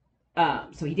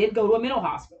 So he did go to a mental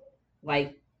hospital,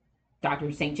 like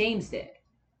Dr. St. James did.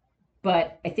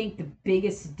 But I think the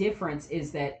biggest difference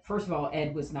is that, first of all,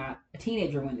 Ed was not a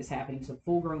teenager when this happened. He was a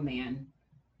full grown man,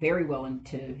 very well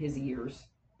into his years,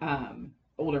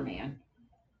 older man.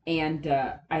 And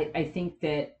I think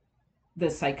that the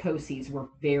psychoses were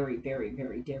very, very,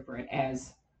 very different,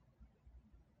 as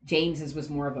James's was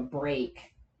more of a break.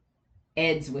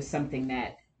 Ed's was something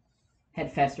that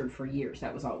had festered for years.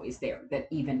 That was always there. That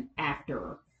even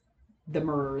after the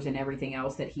murders and everything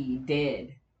else that he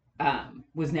did,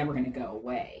 was never going to go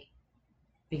away.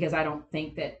 Because I don't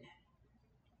think that.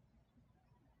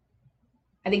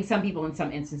 I think some people in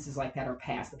some instances like that are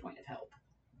past the point of help.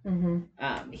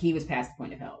 Mm-hmm. He was past the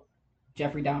point of help.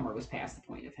 Jeffrey Dahmer was past the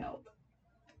point of help.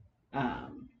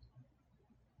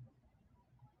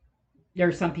 There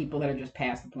are some people that are just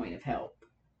past the point of help.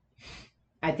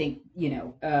 I think,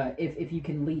 if you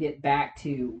can lead it back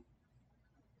to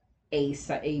a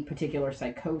particular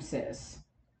psychosis,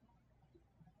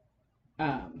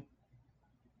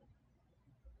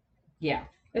 yeah,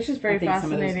 it's just very I think fascinating.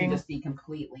 Some of those can just be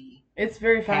completely. It's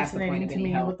very past the point fascinating of to any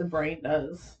me help. what the brain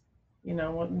does.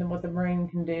 What the brain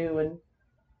can do in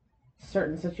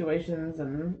certain situations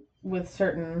and with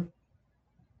certain.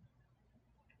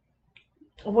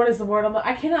 What is the word?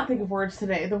 I cannot think of words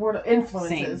today. The word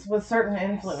influences. Same. With certain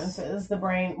influences,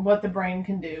 what the brain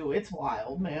can do. It's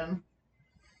wild, man.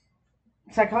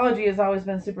 Psychology has always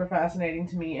been super fascinating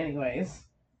to me, anyways.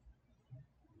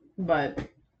 But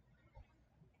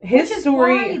his Which is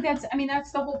story. why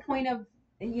that's the whole point of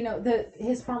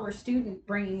his former student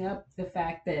bringing up the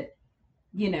fact that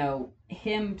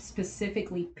him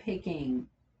specifically picking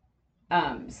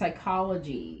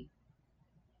psychology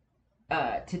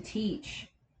to teach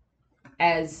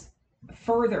as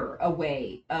further a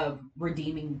way of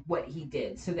redeeming what he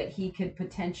did, so that he could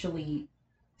potentially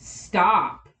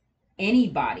stop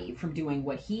anybody from doing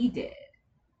what he did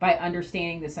by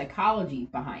understanding the psychology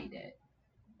behind it.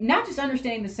 Not just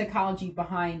understanding the psychology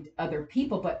behind other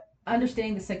people, but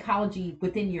understanding the psychology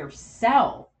within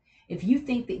yourself. If you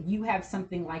think that you have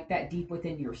something like that deep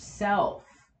within yourself,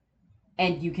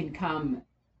 and you can come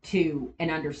to an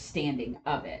understanding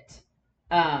of it.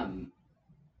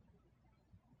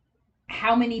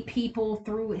 How many people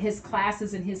through his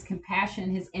classes and his compassion,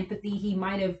 his empathy, he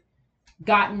might have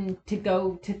gotten to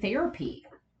go to therapy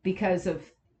because of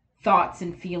thoughts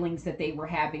and feelings that they were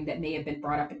having that may have been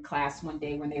brought up in class one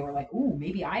day when they were like, ooh,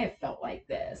 maybe I have felt like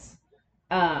this.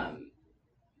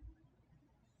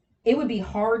 It would be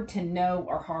hard to know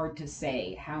or hard to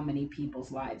say how many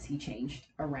people's lives he changed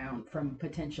around from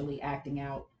potentially acting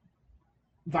out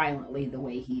violently the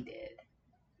way he did.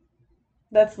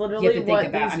 That's You have literally to think what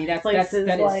about. these places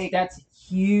like. That's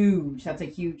huge. That's a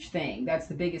huge thing. That's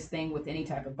the biggest thing with any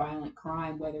type of violent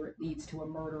crime, whether it leads to a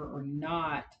murder or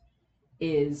not.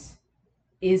 Is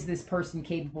this person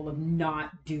capable of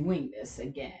not doing this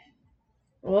again?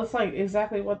 Well, it's like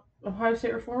exactly what Ohio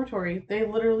State Reformatory. They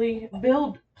literally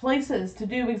build places to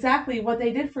do exactly what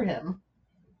they did for him,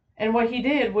 and what he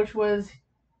did, which was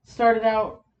started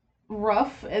out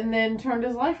rough and then turned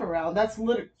his life around.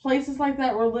 Places like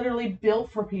that were literally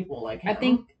built for people like him.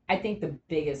 I think the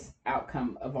biggest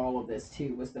outcome of all of this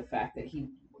too was the fact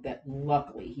that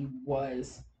luckily he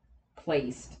was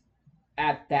placed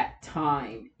at that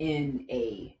time in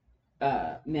a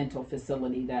mental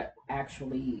facility that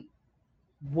actually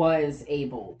was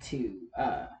able to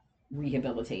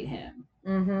rehabilitate him,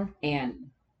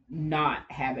 and not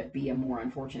have it be a more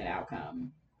unfortunate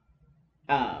outcome.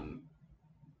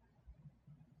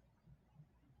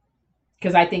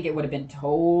 Because I think it would have been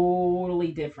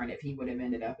totally different if he would have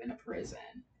ended up in a prison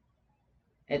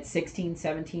at 16,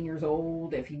 17 years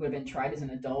old. If he would have been tried as an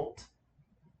adult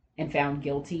and found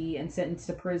guilty and sentenced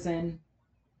to prison,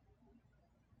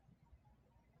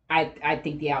 I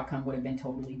think the outcome would have been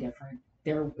totally different.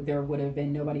 There would have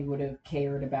been, nobody would have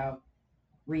cared about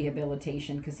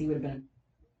rehabilitation, because he would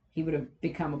have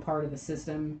become a part of the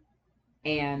system.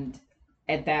 And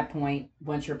at that point,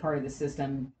 once you're part of the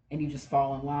system and you just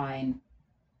fall in line,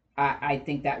 I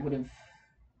think that would have,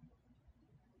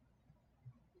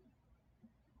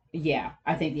 yeah,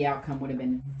 I think the outcome would have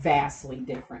been vastly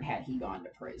different had he gone to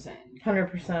prison.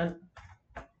 100%.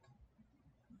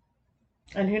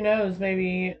 And who knows,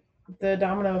 maybe the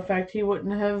domino effect, he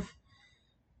wouldn't have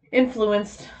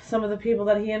influenced some of the people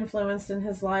that he influenced in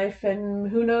his life, and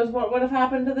who knows what would have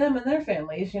happened to them and their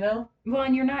families, you know? Well,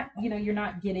 and you're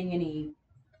not getting any.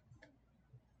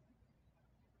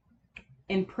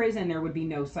 In prison, there would be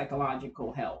no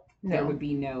psychological help. There No. would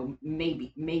be no,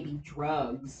 maybe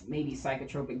drugs, maybe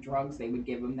psychotropic drugs they would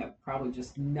give him that would probably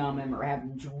just numb him or have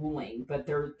him drooling. But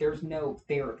there's no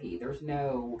therapy. There's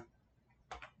no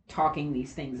talking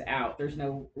these things out. There's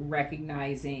no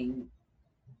recognizing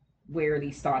where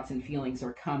these thoughts and feelings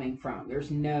are coming from.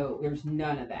 There's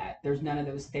none of that. There's none of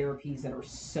those therapies that are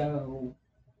so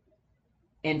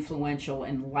influential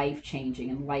and life changing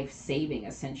and life saving,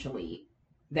 essentially,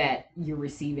 that you're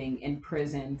receiving in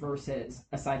prison versus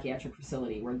a psychiatric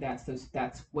facility, where that's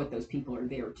what those people are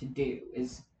there to do,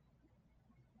 is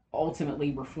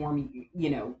ultimately reform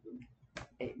you,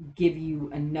 give you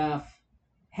enough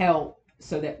help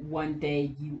so that one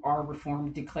day you are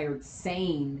reformed, declared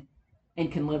sane, and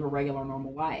can live a regular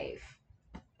normal life.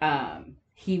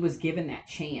 He was given that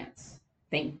chance.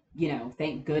 Thank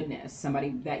goodness somebody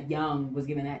that young was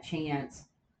given that chance.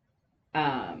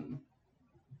 um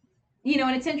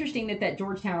and it's interesting that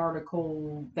Georgetown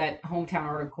article, that hometown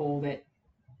article, that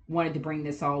wanted to bring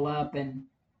this all up, and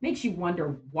makes you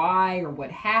wonder why or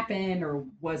what happened, or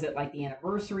was it like the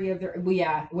anniversary of their, well,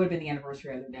 yeah, it would have been the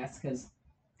anniversary of their deaths, because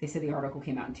they said the article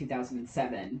came out in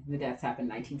 2007. The deaths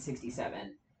happened in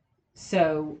 1967.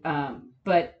 So,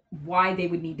 but why they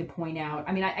would need to point out,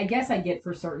 I mean, I guess I get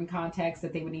for certain contexts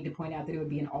that they would need to point out that it would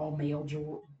be an all male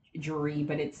jury,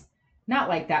 but it's not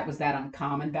like that was that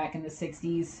uncommon back in the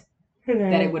 60s,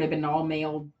 that it would have been an all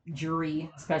male jury,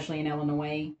 especially in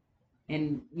Illinois,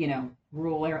 in,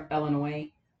 rural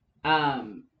Illinois.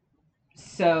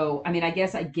 So, I mean, I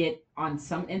guess I get on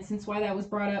some instance why that was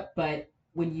brought up, but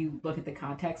when you look at the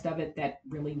context of it, that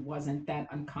really wasn't that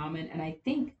uncommon. And I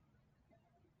think,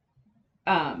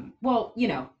 well,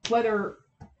 whether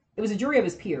it was a jury of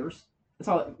his peers, that's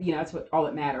all, that's what all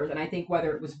that matters. And I think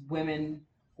whether it was women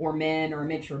or men or a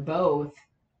mixture of both,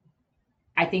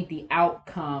 I think the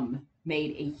outcome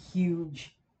made a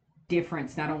huge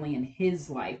difference, not only in his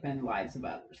life, but in the lives of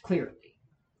others, clearly.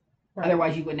 Right.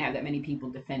 Otherwise, you wouldn't have that many people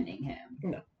defending him.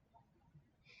 No.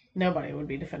 Nobody would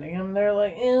be defending him. They're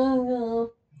like,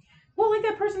 well, like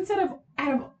that person said,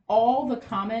 out of all the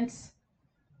comments,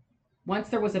 once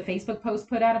there was a Facebook post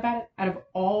put out about it, out of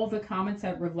all the comments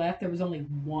that were left, there was only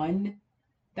one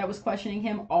that was questioning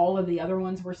him. All of the other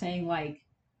ones were saying, like,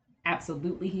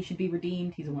 absolutely he should be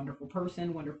redeemed. He's a wonderful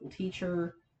person, wonderful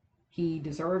teacher. He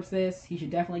deserves this. He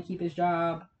should definitely keep his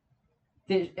job.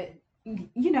 Because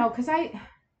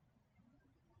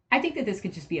I think that this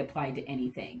could just be applied to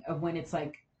anything, of when it's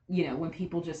like, when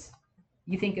people just,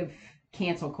 you think of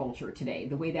cancel culture today,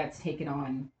 the way that's taken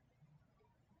on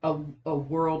a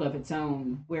world of its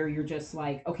own, where you're just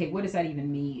like, okay, what does that even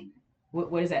mean?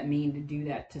 What does that mean to do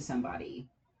that to somebody,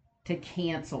 to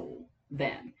cancel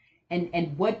them?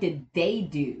 And what did they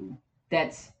do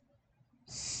that's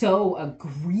so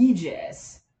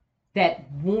egregious that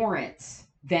warrants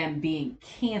them being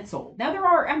canceled? Now there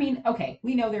are, I mean, okay,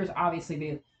 we know there's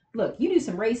obviously, look, you do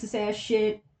some racist ass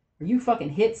shit, or you fucking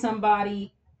hit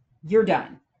somebody, you're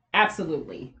done.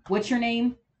 Absolutely. What's your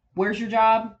name? Where's your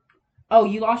job? Oh,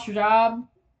 you lost your job?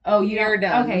 Oh, you're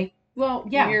done. Okay. Well,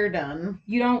 yeah. You're done.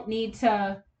 You don't need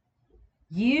to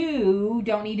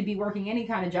be working any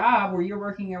kind of job where you're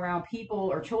working around people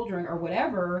or children or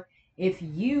whatever, if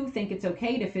you think it's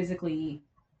okay to physically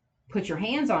put your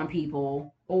hands on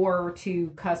people, or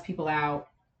to cuss people out,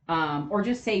 or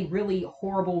just say really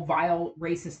horrible, vile,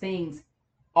 racist things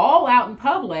all out in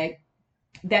public,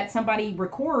 that somebody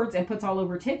records and puts all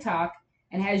over TikTok,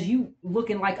 and has you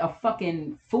looking like a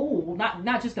fucking fool,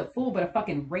 not just a fool, but a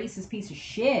fucking racist piece of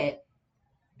shit,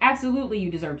 absolutely you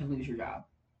deserve to lose your job.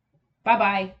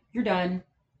 Bye-bye. You're done.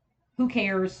 Who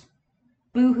cares?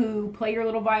 Boo-hoo. Play your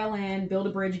little violin. Build a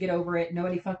bridge. Get over it.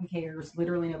 Nobody fucking cares.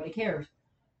 Literally nobody cares.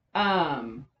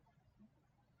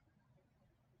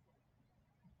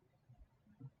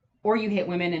 Or you hit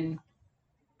women and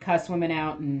cuss women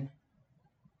out, and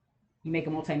you make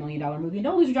a multi-million-dollar movie and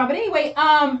don't lose your job. But anyway,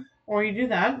 or you do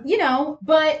that,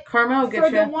 but karma will get for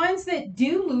the ones that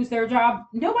do lose their job,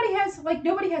 nobody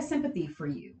has sympathy for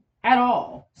you at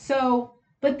all. So,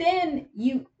 but then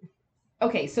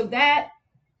so that,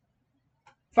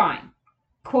 fine,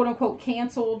 quote unquote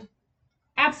canceled,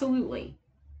 absolutely.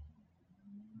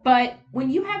 But when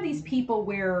you have these people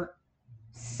where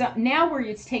now where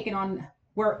it's taken on,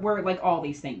 where like all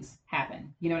these things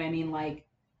happen, you know what I mean? Like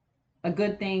a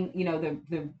good thing,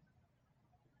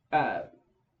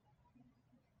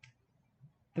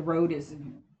 the road is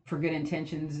for good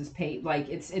intentions is paid. Like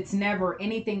it's never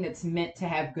anything that's meant to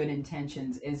have good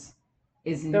intentions is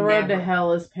The road to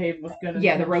hell is paved with good intentions.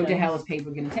 Yeah, the road to hell is paved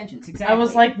with good intentions. Exactly. I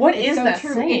was like, what it's is so that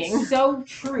true. saying? It's so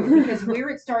true because where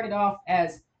it started off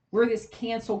as where this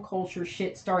cancel culture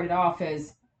shit started off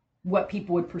as what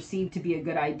people would perceive to be a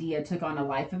good idea took on a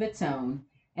life of its own.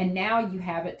 And now you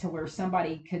have it to where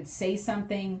somebody could say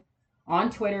something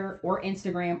on Twitter or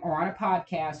Instagram or on a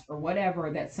podcast or whatever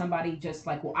that somebody just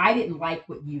like, well, I didn't like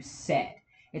what you said.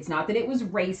 It's not that it was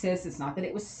racist. It's not that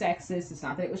it was sexist. It's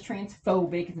not that it was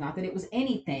transphobic. It's not that it was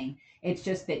anything. It's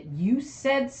just that you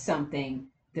said something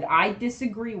that I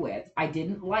disagree with. I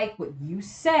didn't like what you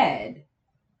said.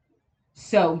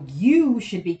 So you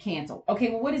should be canceled. Okay,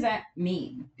 well, what does that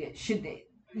mean? Should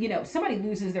somebody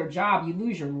loses their job, you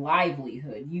lose your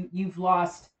livelihood. You've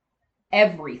lost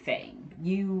everything.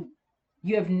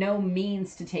 You have no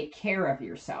means to take care of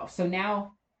yourself. So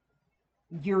now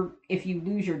if you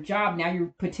lose your job, now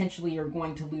you're potentially are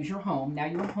going to lose your home. Now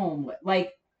you're homeless.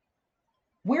 Like,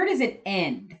 where does it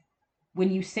end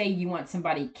when you say you want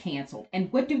somebody canceled?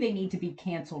 And what do they need to be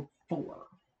canceled for?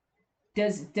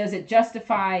 Does it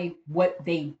justify what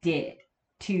they did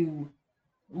to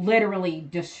literally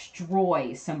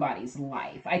destroy somebody's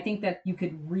life? I think that you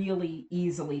could really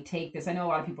easily take this. I know a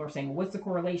lot of people are saying, well, what's the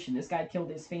correlation? This guy killed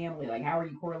his family. Like, how are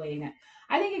you correlating that?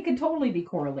 I think it could totally be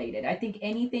correlated. I think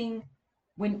anything,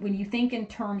 when you think in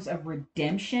terms of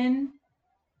redemption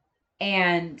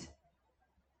and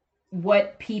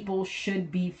what people should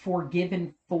be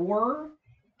forgiven for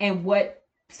and what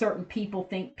certain people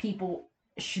think people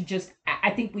should just, I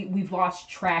think we've lost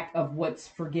track of what's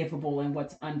forgivable and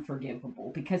what's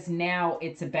unforgivable, because now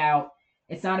it's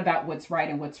not about what's right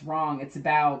and what's wrong. It's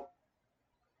about,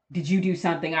 did you do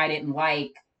something I didn't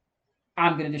like?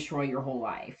 I'm going to destroy your whole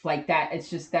life. Like that. It's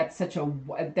just, that's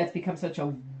become such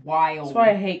a wild, that's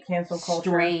why I hate cancel culture.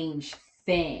 Strange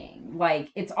thing. Like,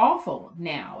 it's awful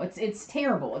now. It's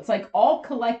terrible. It's like all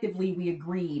collectively we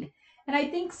agreed. And I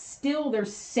think still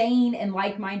there's sane and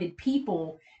like-minded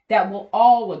people that will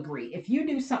all agree. If you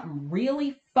do something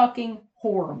really fucking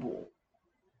horrible,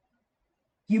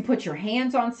 you put your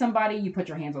hands on somebody, you put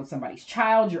your hands on somebody's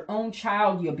child, your own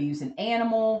child, you abuse an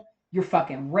animal, you're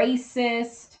fucking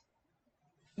racist.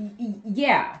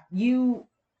 Yeah, you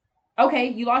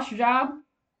lost your job.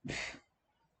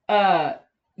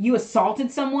 You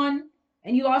assaulted someone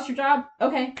and you lost your job.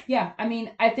 Okay, yeah. I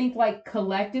mean, I think like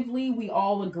collectively we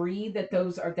all agree that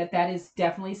that is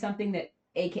definitely something that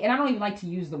and I don't even like to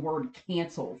use the word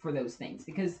cancel for those things,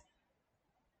 because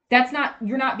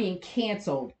you're not being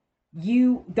canceled.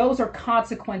 Those are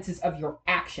consequences of your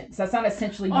actions. That's not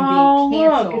essentially you being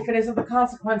canceled. Look, if it isn't the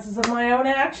consequences of my own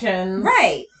actions.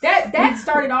 Right. That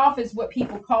started off as what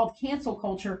people called cancel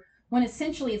culture, when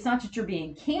essentially it's not that you're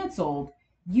being canceled,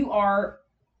 you are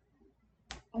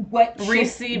what should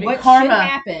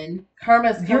happen.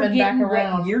 Karma's coming back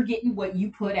around. You're getting what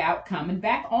you put out coming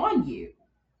back on you.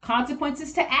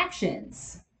 Consequences to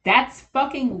actions. That's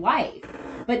fucking life.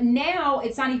 But now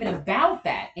it's not even about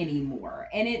that anymore.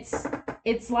 And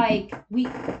it's like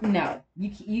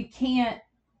you can't.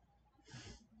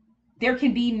 There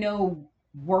can be no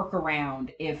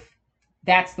workaround if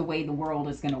that's the way the world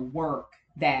is going to work.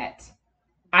 That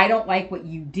I don't like what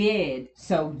you did,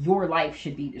 so your life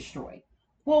should be destroyed.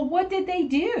 Well, what did they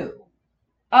do?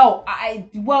 What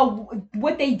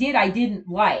they did I didn't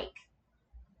like.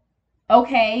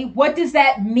 Okay, what does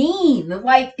that mean?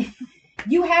 Like,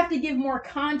 you have to give more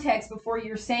context before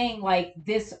you're saying, like,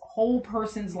 this whole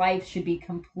person's life should be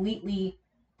completely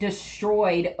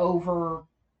destroyed over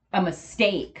a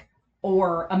mistake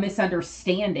or a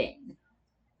misunderstanding.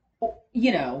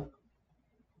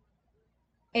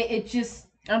 It just...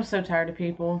 I'm so tired of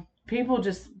people. People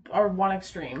just are one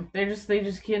extreme. They just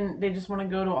want to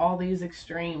go to all these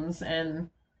extremes, and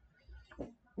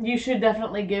you should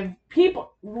definitely give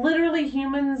people, literally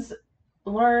humans,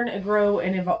 learn, grow,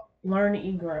 and evolve.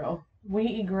 Learn, grow.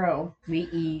 We grow.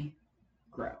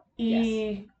 Grow.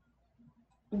 Yes.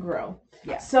 Grow.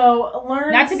 Yeah. So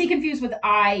learn. Not to be confused with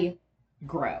I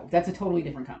Grow. That's a totally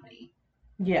different company.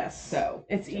 Yes. So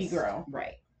it's grow.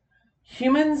 Right.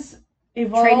 Humans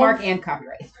evolve. Trademark and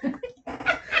copyright.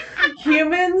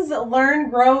 Humans learn,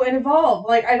 grow, and evolve.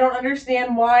 Like, I don't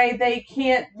understand why they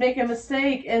can't make a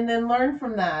mistake and then learn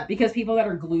from that. Because people that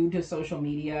are glued to social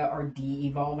media are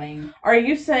de-evolving. Are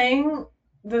you saying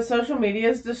the social media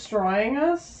is destroying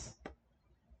us?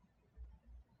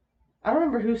 I don't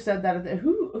remember who said that.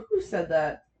 Who said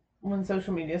that when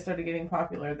social media started getting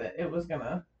popular, that it was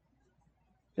gonna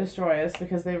destroy us,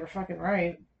 because they were fucking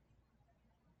right.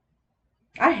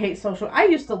 I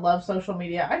used to love social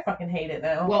media. I fucking hate it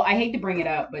now. Well, I hate to bring it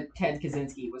up, but Ted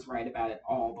Kaczynski was right about it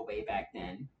all the way back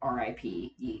then.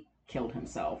 R.I.P. He killed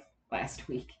himself last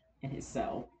week in his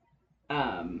cell.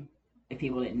 If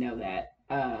people didn't know that.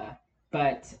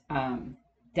 But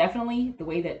definitely the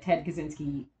way that Ted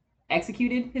Kaczynski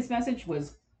executed his message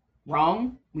was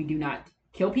wrong. We do not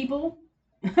kill people.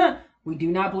 We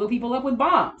do not blow people up with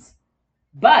bombs.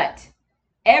 But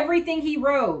everything he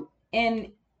wrote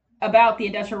in about the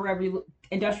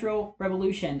Industrial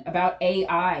Revolution, about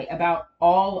AI, about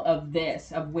all of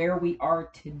this, of where we are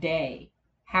today,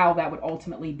 how that would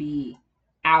ultimately be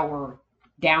our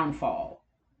downfall.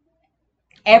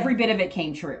 Every bit of it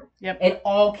came true. Yep. It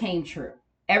all came true.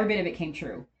 Every bit of it came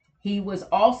true. He was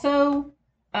also,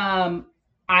 I'm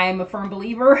a firm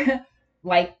believer,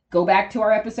 like, go back to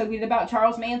our episode we did about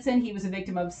Charles Manson. He was a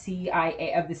victim of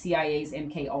the CIA's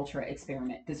MK Ultra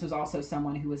experiment. This was also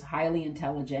someone who was highly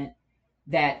intelligent,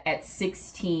 that at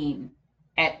 16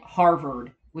 at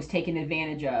Harvard was taken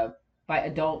advantage of by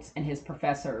adults and his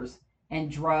professors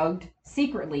and drugged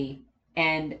secretly,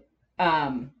 and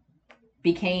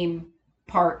became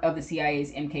part of the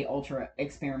CIA's MK Ultra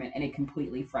experiment, and it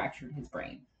completely fractured his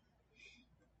brain.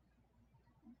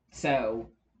 So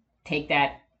take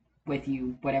that with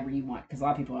you, whatever you want, because a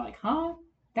lot of people are like, huh?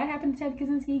 That happened to Ted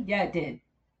Kaczynski? Yeah, it did.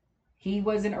 He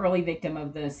was an early victim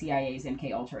of the CIA's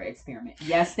MK Ultra experiment.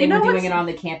 Yes, they were doing it on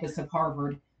the campus of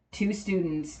Harvard to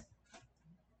students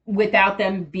without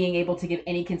them being able to give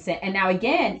any consent. And now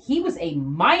again, he was a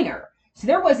minor, so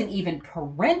there wasn't even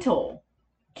parental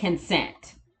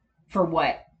consent for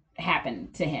what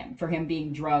happened to him, for him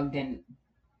being drugged and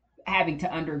having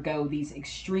to undergo these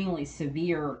extremely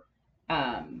severe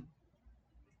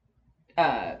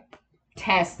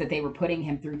tests that they were putting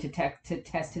him through to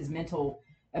test his mental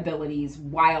abilities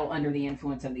while under the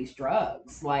influence of these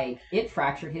drugs. Like, it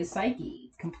fractured his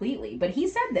psyche completely. But he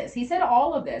said this. He said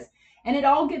all of this. And it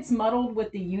all gets muddled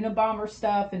with the Unabomber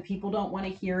stuff, and people don't want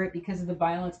to hear it because of the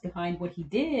violence behind what he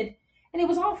did. And it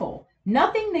was awful.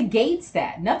 Nothing negates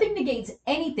that. Nothing negates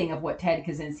anything of what Ted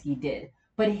Kaczynski did.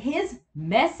 But his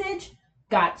message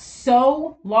got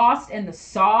so lost in the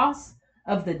sauce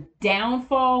of the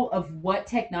downfall of what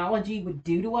technology would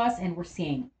do to us, and we're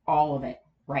seeing all of it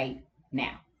right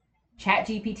now.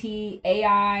 ChatGPT,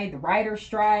 AI, the writer's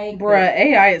strike. Bruh,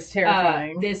 AI is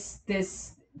terrifying. This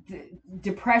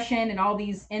depression and all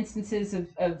these instances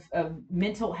of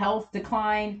mental health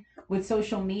decline with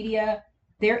social media.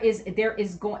 There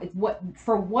is going,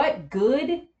 what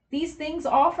good these things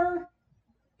offer,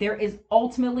 there is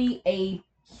ultimately a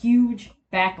huge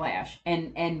backlash,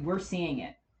 and we're seeing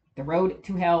it. The road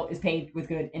to hell is paved with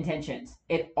good intentions.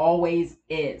 It always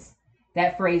is.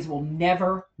 That phrase will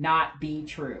never not be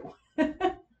true.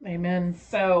 Amen.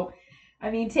 So,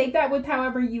 I mean, take that with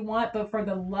however you want, but for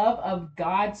the love of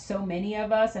God, so many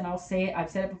of us, and I'll say it, I've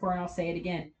said it before and I'll say it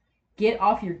again, get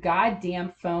off your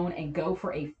goddamn phone and go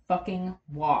for a fucking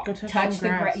walk. Go touch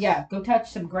some grass. Go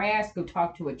touch some grass. Go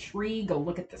talk to a tree. Go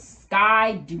look at the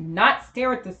sky. Do not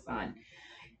stare at the sun.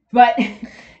 But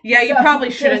yeah, you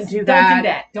probably shouldn't do that. Don't do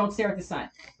that. Don't stare at the sun.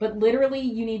 But literally,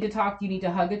 you need to talk. You need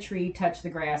to hug a tree, touch the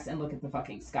grass, and look at the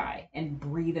fucking sky and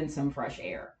breathe in some fresh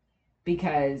air.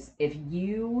 Because if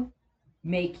you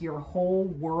make your whole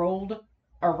world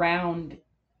around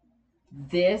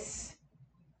this,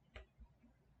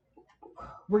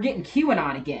 we're getting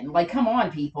QAnon again. Like, come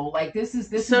on, people. Like, this is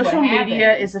social what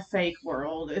media is a fake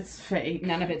world. It's fake.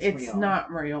 None of it's real. It's not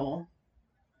real.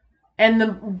 And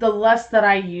the less that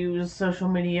I use social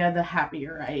media, the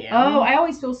happier I am. Oh, I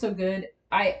always feel so good.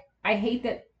 I hate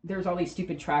that there's all these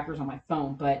stupid trackers on my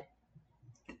phone, but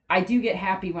I do get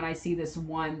happy when I see this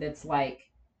one that's like,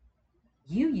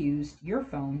 you used your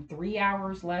phone 3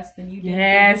 hours less than you did.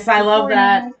 Yes, I love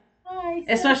that.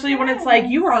 Especially when it's like,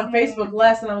 you were on Facebook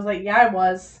less, and I was like, yeah, I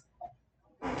was.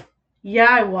 Yeah,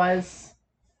 I was.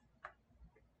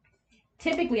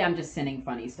 Typically, I'm just sending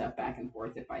funny stuff back and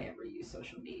forth if I ever use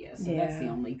social media. So that's the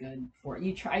only good for it.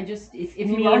 You try just if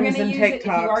you are going to use it, if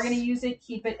you are going to use it,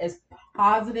 keep it as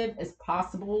positive as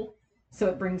possible so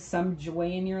it brings some joy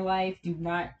in your life. Do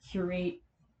not curate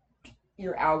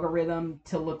your algorithm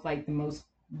to look like the most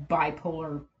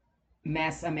bipolar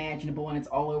mess imaginable, and it's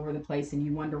all over the place, and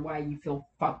you wonder why you feel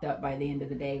fucked up by the end of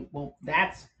the day. Well,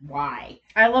 that's why.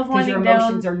 I love winding down. Because your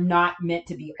emotions are not meant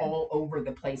to be all over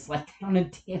the place like that on a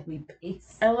daily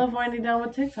basis. I love winding down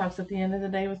with TikToks at the end of the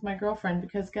day with my girlfriend,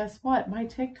 because guess what? My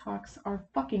TikToks are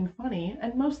fucking funny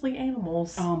and mostly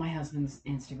animals. Oh, my husband's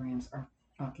Instagrams are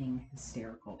fucking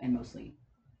hysterical and mostly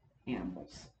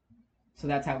animals. So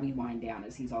that's how we wind down,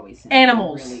 is he's always sending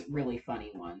animals. Really, really funny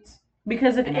ones.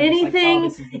 Because if And I'm just like, oh, anything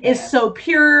this is the is best. so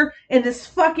pure in this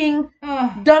fucking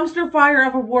Ugh. dumpster fire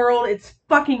of a world, it's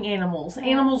fucking animals.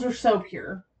 Animals are so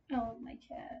pure. Oh, my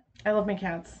cat. I love my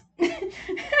cats.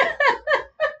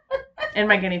 And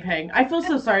my guinea pig. I feel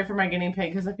so sorry for my guinea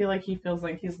pig because I feel like he feels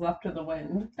like he's left to the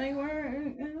wind.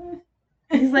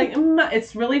 He's like,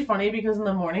 it's really funny because in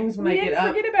the mornings when I get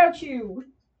up, forget about you.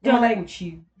 Don't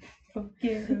you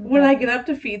forget about when I get up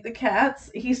to feed the cats,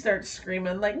 he starts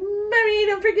screaming like, "Mommy,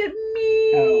 don't forget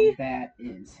me!" Oh, that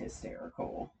is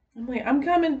hysterical. I'm like, "I'm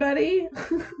coming, buddy."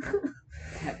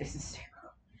 That is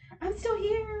hysterical. I'm still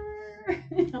here.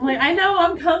 I'm like, "I know,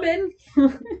 I'm coming."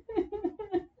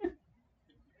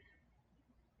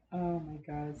 Oh my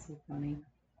god, it's so funny.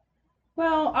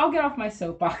 Well, I'll get off my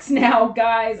soapbox now,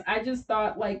 guys. I just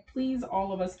thought, like, please,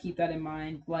 all of us keep that in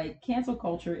mind. Like, cancel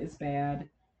culture is bad.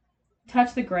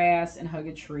 Touch the grass and hug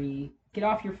a tree. Get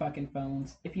off your fucking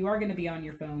phones. If you are going to be on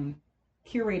your phone,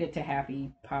 curate it to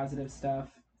happy, positive stuff.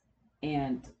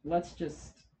 And let's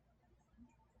just.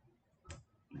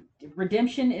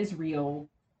 Redemption is real.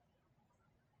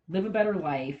 Live a better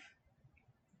life.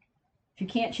 If you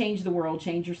can't change the world,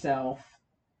 change yourself.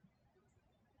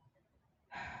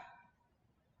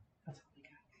 That's all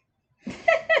I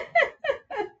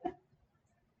got.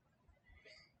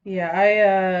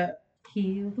 Yeah,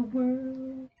 Heal the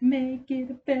world, make it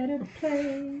a better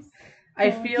place. I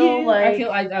feel like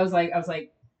I was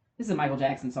like, this is a Michael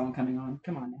Jackson song coming on.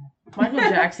 Come on now. Michael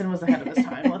Jackson was ahead of his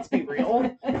time. Let's be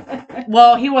real.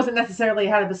 Well, he wasn't necessarily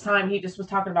ahead of his time. He just was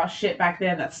talking about shit back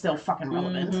then that's still fucking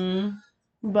relevant.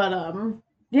 Mm-hmm. But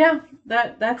yeah,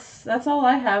 that's all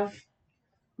I have.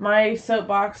 My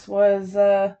soapbox was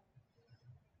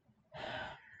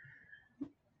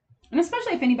And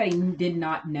especially if anybody did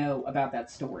not know about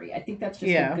that story, I think that's just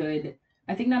a good.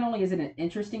 I think not only is it an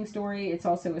interesting story, it's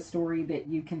also a story that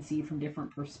you can see from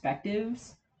different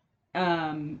perspectives.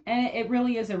 And it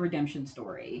really is a redemption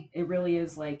story. It really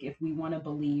is like, if we want to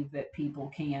believe that people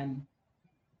can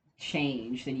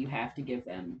change, then you have to give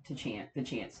them the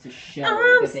chance to show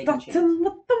that they can change. With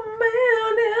the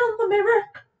man in the mirror.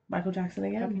 Michael Jackson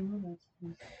again.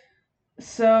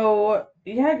 So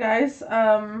yeah, guys.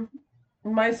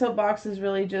 My soapbox is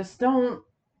really just don't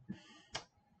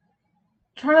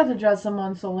try not to judge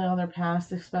someone solely on their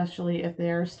past, especially if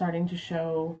they're starting to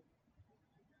show,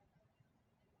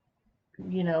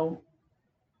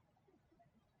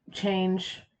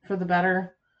 change for the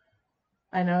better.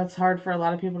 I know it's hard for a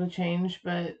lot of people to change,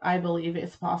 but I believe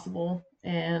it's possible,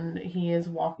 and he is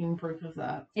walking proof of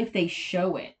that. If they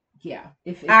show it, yeah.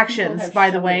 If actions,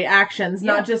 by the way, actions,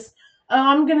 not just, oh,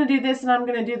 I'm gonna do this and I'm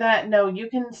gonna do that. No, you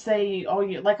can say, oh,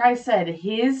 like I said,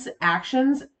 his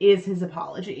actions is his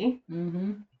apology.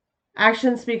 Mm-hmm.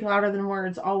 Actions speak louder than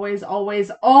words. Always, always,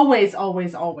 always,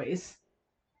 always, always.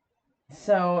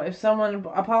 So if someone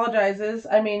apologizes,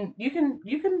 I mean, you can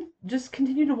just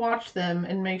continue to watch them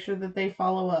and make sure that they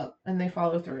follow up and they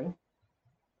follow through.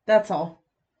 That's all.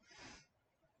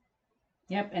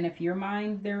 Yep, and if your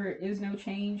mind there is no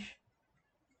change,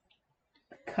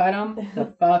 cut them the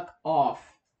fuck off.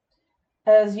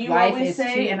 As you always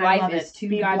say, and I love it,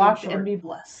 be blocked and be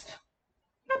blessed.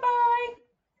 Bye-bye.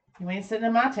 You ain't sitting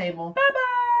at my table.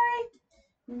 Bye-bye.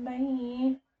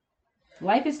 Bye.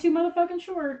 Life is too motherfucking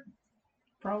short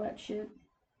for all that shit.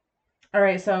 All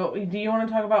right, so do you want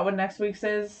to talk about what next week's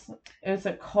is? It's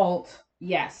a cult.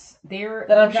 Yes.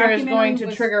 That I'm sure is going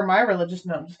to trigger my religious...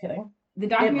 No, I'm just kidding. The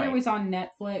documentary was on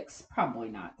Netflix. Probably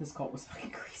not. This cult was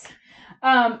fucking crazy.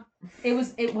 It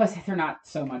was. They're not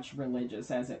so much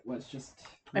religious as it was just.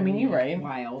 I mean, you're right.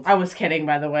 Wild. I was kidding,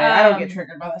 by the way. I don't get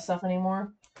triggered by that stuff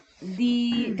anymore.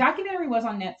 The documentary was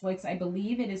on Netflix. I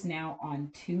believe it is now on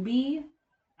Tubi,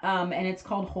 and it's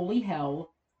called Holy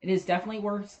Hell. It is definitely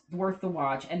worth the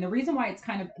watch. And the reason why it's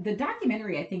kind of the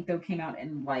documentary, I think, though, came out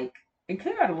in it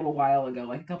came out a little while ago,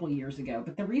 like a couple of years ago.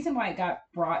 But the reason why it got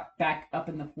brought back up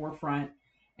in the forefront,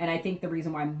 and I think the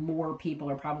reason why more people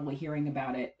are probably hearing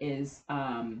about it, is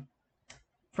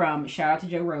from shout out to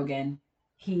Joe Rogan.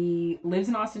 He lives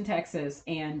in Austin, Texas,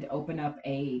 and opened up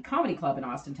a comedy club in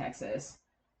Austin, Texas.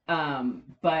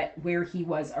 But where he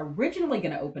was originally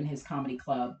going to open his comedy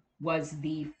club was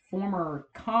the former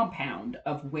compound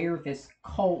of where this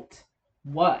cult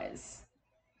was.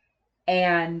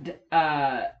 And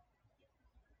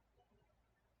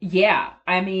yeah,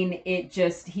 I mean, it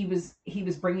just, he was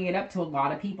bringing it up to a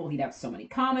lot of people. He'd have so many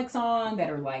comics on that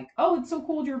are like, oh, it's so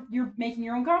cool you're making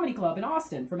your own comedy club in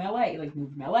Austin from LA. Like,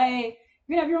 move from LA, you're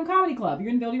gonna have your own comedy club. You're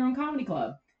gonna build your own comedy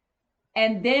club.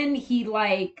 And then he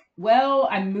well,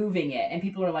 I'm moving it. And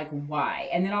people are like, why?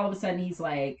 And then all of a sudden he's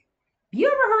like, you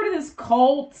ever heard of this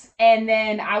cult? And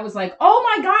then I was like,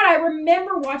 oh my God, I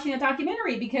remember watching that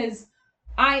documentary because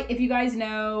if you guys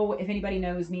know, if anybody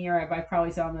knows me or I've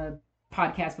probably said on the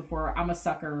podcast before, I'm a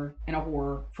sucker and a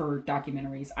whore for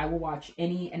documentaries. I will watch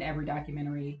any and every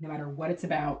documentary, no matter what it's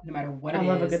about, no matter what it is.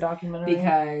 I love a good documentary.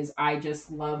 Because I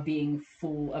just love being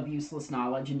full of useless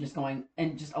knowledge and just going,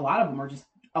 and just a lot of them are just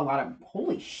a lot of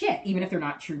holy shit, even if they're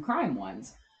not true crime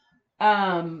ones.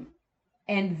 And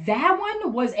that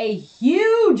one was a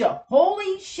huge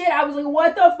holy shit. I was like,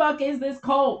 what the fuck is this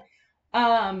cult?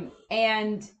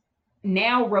 And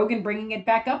now Rogan bringing it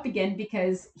back up again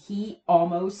because he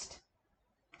almost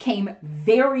came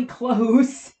very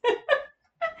close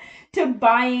to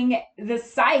buying the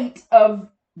site of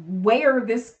where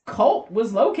this cult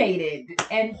was located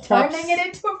and turning it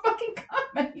into a fucking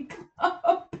comedy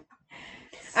club.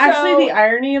 Actually, the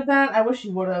irony of that, I wish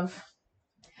you would have.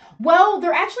 Well,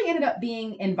 there actually ended up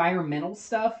being environmental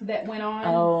stuff that went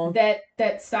on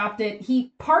that stopped it.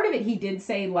 Part of it he did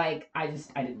say, like, I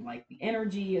didn't like the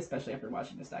energy, especially after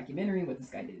watching this documentary, what this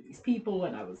guy did to these people,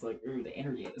 and I was like, ooh, the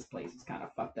energy of this place is kind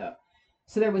of fucked up.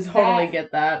 So there was totally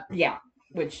get that. Yeah,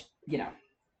 which, you know,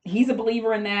 he's a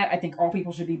believer in that. I think all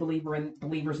people should be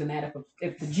believers in that.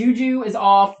 If the juju is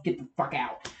off, get the fuck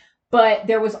out. But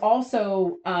there was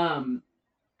also,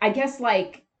 I guess,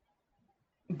 like,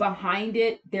 behind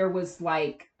it, there was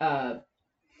like some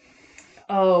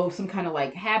kind of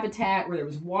like habitat where there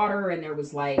was water and there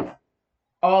was like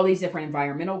all these different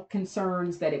environmental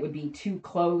concerns that it would be too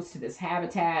close to this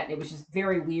habitat. It was just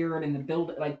very weird. And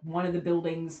one of the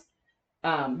buildings,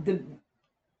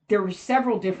 there were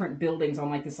several different buildings on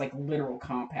like this like literal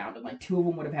compound, and like two of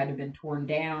them would have had to have been torn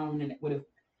down, and it would have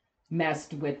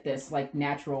messed with this like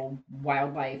natural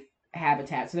wildlife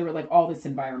habitat. So there were like all this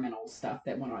environmental stuff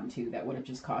that went on too that would have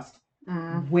just cost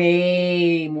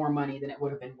way more money than it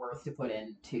would have been worth to put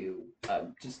into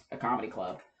just a comedy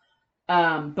club.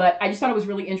 But I just thought it was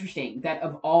really interesting that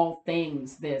of all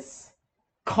things, this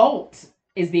cult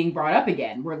is being brought up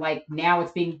again. Where like now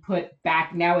it's being put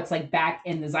back. Now it's like back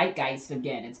in the zeitgeist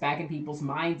again. It's back in people's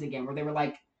minds again. Where they were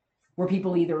like, where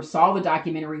people either saw the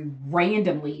documentary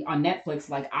randomly on Netflix,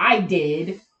 like I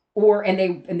did,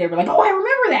 and they were like, oh, I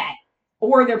remember that.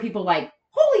 Or there are people like,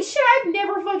 holy shit, I've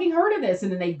never fucking heard of this.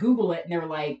 And then they Google it and they're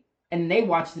like, and they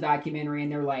watch the documentary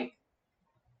and they're like,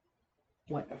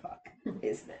 what the fuck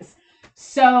is this?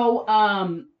 So,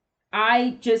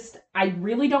 I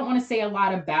really don't want to say a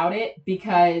lot about it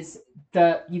because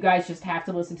you guys just have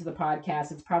to listen to the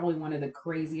podcast. It's probably one of the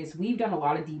craziest. We've done a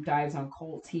lot of deep dives on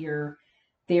cults here.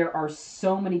 There are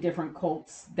so many different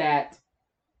cults that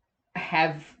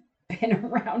have been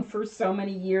around for so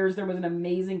many years. There was an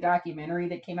amazing documentary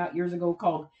that came out years ago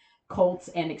called Cults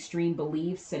and Extreme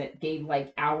Beliefs, and it gave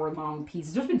like hour-long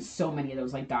pieces. There's been so many of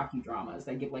those like docudramas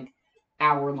that give like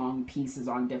hour-long pieces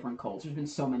on different cults. There's been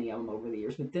so many of them over the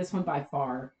years, but this one by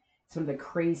far is one of the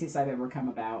craziest I've ever come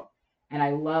about. And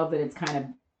I love that it's kind of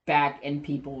back in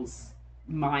people's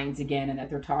minds again and that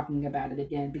they're talking about it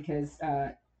again because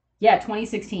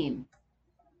 2016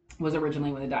 was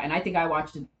originally when it died, and I think I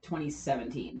watched it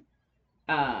 2017.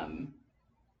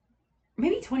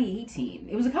 Maybe 2018.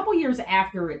 It was a couple years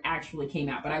after it actually came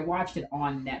out, but I watched it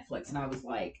on Netflix and I was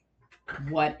like,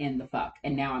 what in the fuck?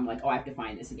 And now I'm like, oh, I have to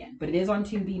find this again. But it is on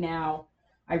Tubi now.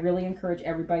 I really encourage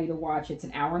everybody to watch. It's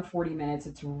an hour and 40 minutes.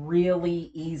 It's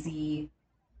really easy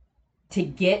to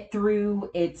get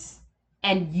through.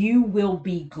 And you will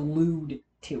be glued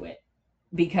to it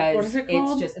because what is it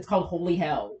called? It's called Holy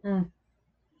Hell.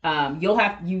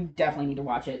 You definitely need to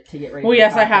watch it to get ready. Well,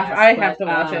 yes, I have to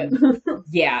watch it.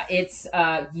 Yeah, it's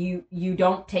you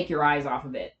don't take your eyes off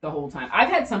of it the whole time. I've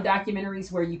had some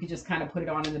documentaries where you could just kind of put it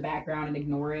on in the background and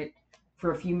ignore it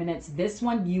for a few minutes. This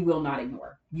one you will not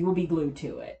ignore. You will be glued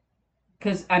to it.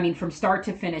 Because I mean, from start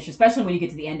to finish, especially when you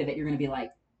get to the end of it, you're going to be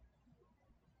like,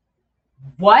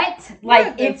 what?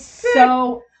 Like it's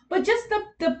so. But just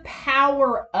the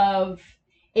power of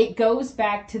it goes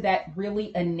back to that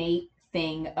really innate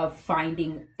thing of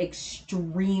finding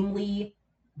extremely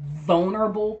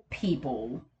vulnerable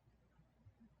people,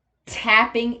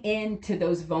 tapping into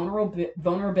those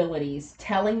vulnerabilities,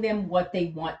 telling them what they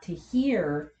want to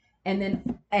hear, and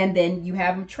then you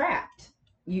have them trapped.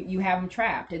 You have them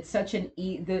trapped. It's such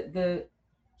the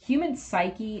human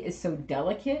psyche is so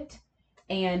delicate,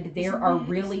 and there are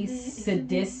really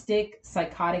sadistic,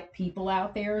 psychotic people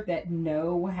out there that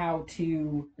know how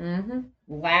to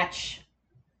latch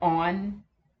on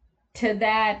to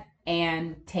that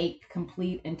and take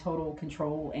complete and total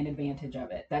control and advantage of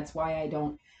it. That's why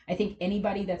I think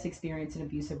anybody that's experienced an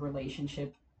abusive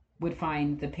relationship would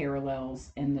find the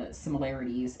parallels and the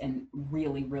similarities and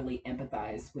really, really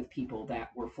empathize with people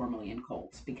that were formerly in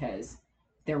cults because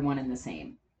they're one and the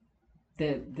same.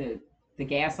 The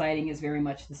gaslighting is very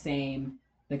much the same.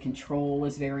 The control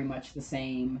is very much the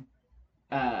same.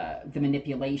 The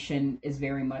manipulation is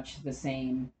very much the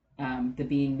same. The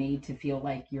being made to feel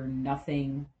like you're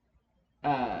nothing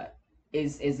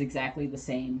is exactly the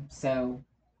same. So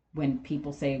when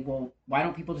people say, well, why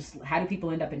don't people just, how do people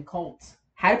end up in cults?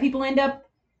 How do people end up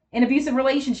in abusive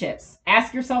relationships?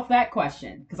 Ask yourself that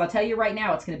question. Because I'll tell you right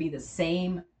now, it's going to be the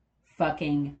same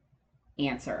fucking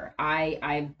answer.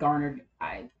 I've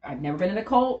never been in a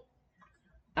cult.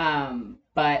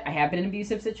 But I have been in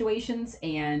abusive situations,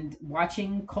 and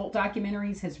watching cult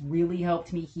documentaries has really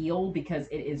helped me heal because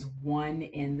it is one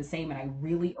in the same. And I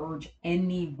really urge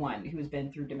anyone who has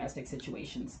been through domestic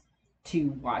situations to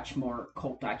watch more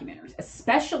cult documentaries,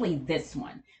 especially this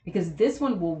one, because this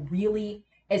one will really,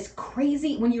 as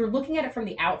crazy when you're looking at it from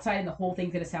the outside, and the whole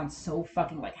thing's gonna sound so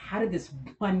fucking like, how did this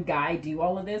one guy do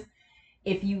all of this?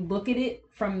 If you look at it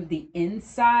from the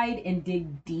inside and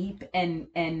dig deep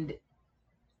and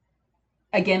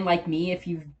again, like me, if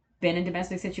you've been in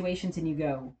domestic situations and you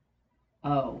go,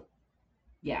 oh,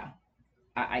 yeah,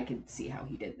 I could see how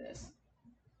he did this.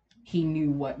 He knew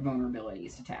what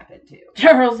vulnerabilities to tap into.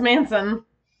 Charles Manson.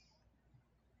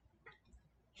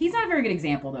 He's not a very good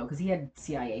example, though, because he had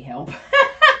CIA help.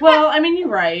 Well, I mean, you're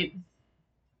right.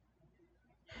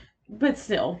 But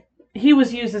still, he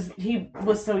was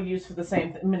so used for the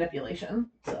same manipulation.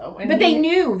 So, but they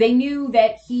knew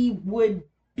that he would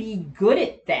be good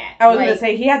at that. I was going to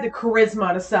say, he had the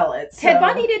charisma to sell it. So. Ted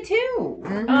Bundy did too.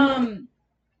 Mm-hmm.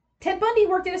 Ted Bundy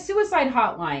worked at a suicide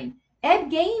hotline. Ed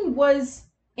Gein was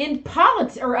in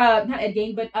politics, or not Ed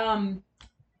Gein, but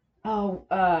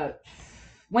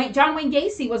John Wayne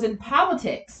Gacy was in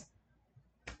politics.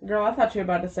 Girl, I thought you were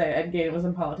about to say Ed Gein was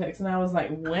in politics, and I was like,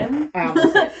 when?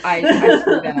 I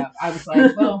screwed that up. I was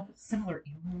like, well, similar.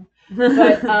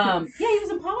 But yeah, he was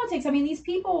in politics. I mean, these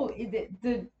people,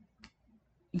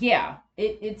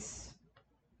 it's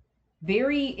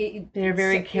very. They're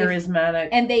very charismatic,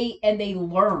 and they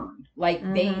learn. Like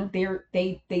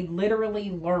they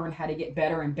literally learn how to get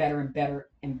better and better and better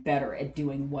and better at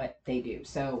doing what they do.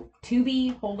 So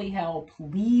Tubi, holy hell,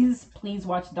 please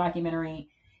watch the documentary,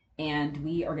 and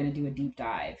we are going to do a deep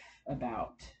dive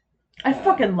about. I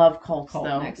fucking love cults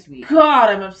though. Next week. God,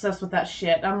 I'm obsessed with that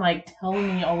shit. I'm like,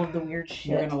 telling me all of the weird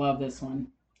shit. You're gonna love this one.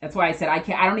 That's why I said I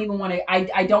can't. I don't even want to.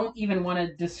 I don't even want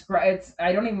to describe.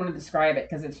 I don't even want to describe it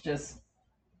because it's just.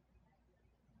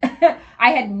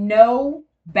 I had no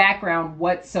background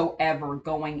whatsoever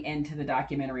going into the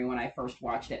documentary when I first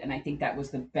watched it, and I think that was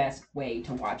the best way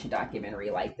to watch a documentary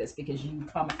like this because you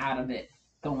come out of it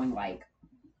going like,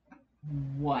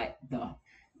 "What the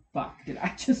fuck did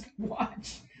I just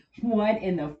watch? What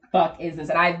in the fuck is this?"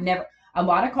 And I've never. A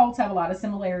lot of cults have a lot of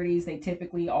similarities. They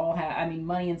typically all have. I mean,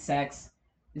 money and sex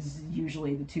is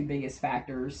usually the two biggest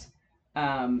factors.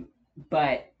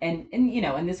 But and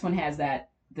this one has that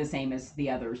the same as the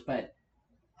others, but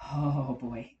oh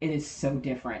boy, it is so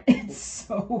different. It's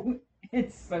so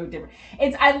different.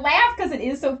 I laugh because it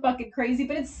is so fucking crazy,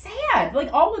 but it's sad.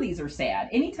 Like all of these are sad.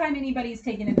 Anytime anybody's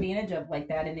taken advantage of like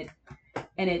that,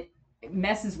 and it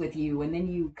messes with you, and then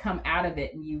you come out of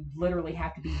it and you literally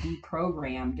have to be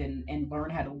deprogrammed and learn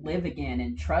how to live again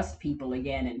and trust people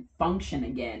again and function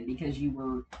again because you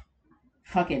were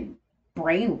fucking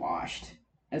brainwashed,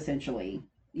 essentially.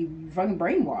 You fucking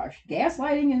brainwashed.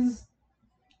 Gaslighting is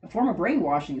a form of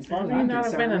brainwashing as far as I'm concerned. I may not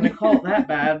have been in a cult that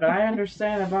bad, but I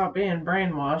understand about being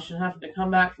brainwashed and having to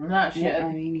come back from that shit. Yeah,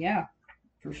 I mean, yeah,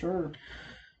 for sure.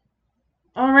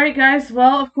 All right, guys.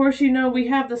 Well, of course, we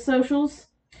have the socials.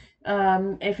 We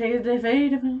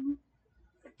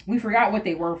forgot what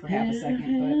they were for half a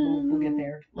second, but we'll get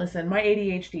there. Listen, my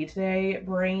ADHD today,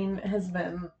 brain has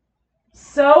been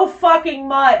so fucking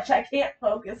much. I can't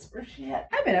focus for shit.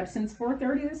 I've been up since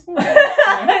 4:30 this morning.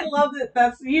 I love it.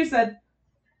 You said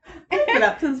I've been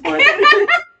up since 4:30.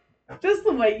 Just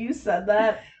the way you said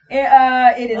that.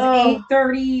 It is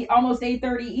 8:30, almost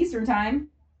 8:30 Eastern time.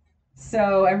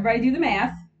 So everybody do the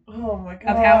math. Oh my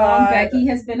god. Of how long Becky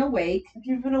has been awake.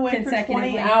 You've been awake for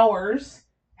 20 hours.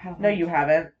 No, you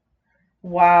haven't.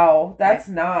 Wow, that's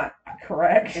not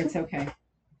correct. It's okay.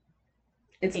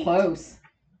 It's close.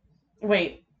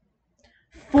 Wait.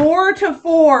 4 to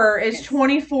 4 is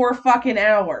 24 fucking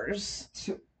hours.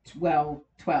 Well,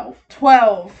 12.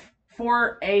 12.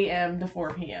 4 a.m. to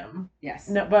 4 p.m. Yes.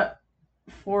 No, but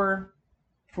 4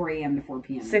 a.m. to 4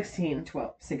 p.m. 16.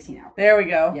 16 hours. There we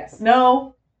go. Yes.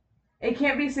 No. It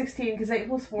can't be 16 because 8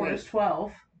 plus 4 is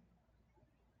 12.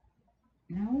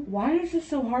 No. Why is this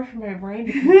so hard for my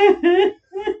brain to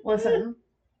listen?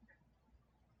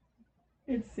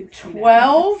 It's 16.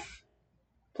 12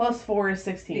 plus 4 is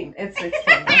 16. It's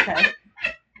 16. Okay.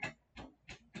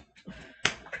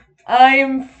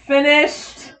 I'm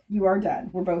finished. You are done.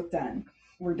 We're both done.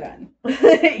 We're done.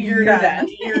 You're done.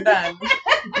 You're done.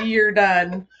 You're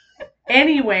done.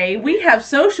 Anyway, we have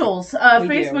socials.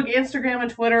 Facebook, Instagram, and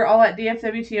Twitter, all at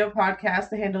DFWTO Podcast.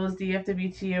 The handle is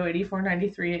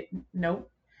DFWTO8493. Nope.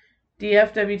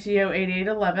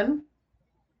 DFWTO8811.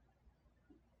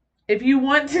 If you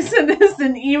want to send us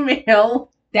an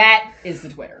email... That is the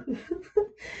Twitter.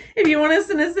 If you want to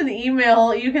send us an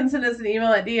email, you can send us an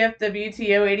email at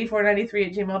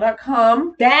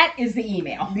dfwto8493@gmail.com. That is the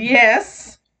email.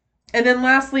 Yes. And then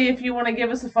lastly, if you want to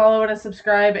give us a follow and a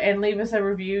subscribe and leave us a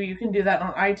review, you can do that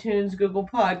on iTunes, Google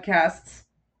Podcasts,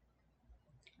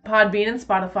 Podbean, and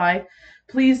Spotify.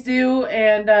 Please do,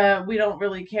 and we don't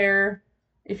really care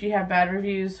if you have bad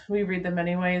reviews. We read them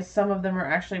anyways. Some of them are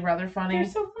actually rather funny.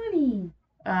 They're so funny.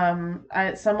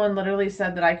 Someone literally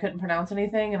said that I couldn't pronounce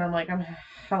anything, and I'm like, I'm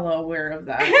hella aware of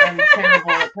that. I'm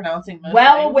terrible at pronouncing most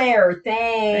well things. aware.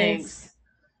 Thanks.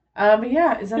 But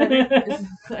yeah, is that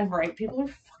right? People are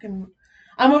fucking...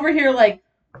 I'm over here like,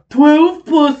 12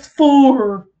 plus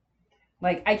 4.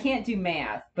 Like, I can't do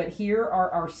math, but here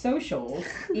are our socials.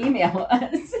 Email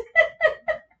us.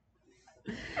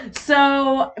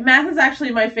 So, math is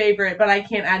actually my favorite, but I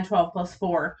can't add 12 plus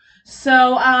 4.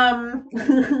 So,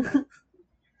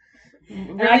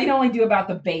 And I can only do about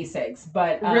the basics,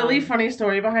 but... really funny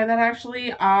story behind that,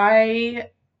 actually. I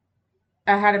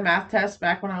had a math test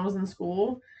back when I was in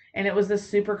school, and it was this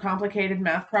super complicated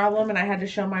math problem, and I had to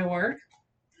show my work.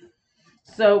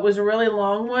 So it was a really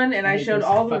long one, and I showed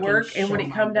all the work, and when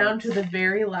it come down to the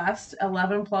very last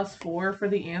 11 plus 4 for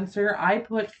the answer, I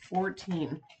put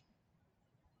 14.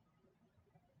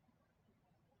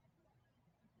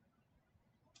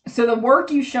 So the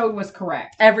work you showed was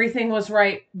correct. Everything was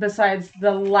right besides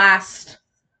the last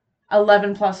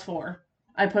 11 plus 4.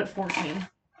 I put 14.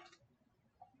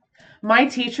 My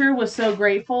teacher was so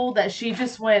grateful that she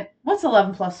just went, what's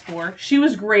 11 plus 4? She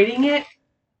was grading it.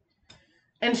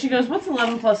 And she goes, what's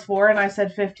 11 plus 4? And I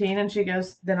said 15. And she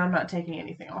goes, then I'm not taking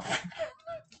anything off.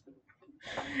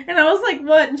 And I was like,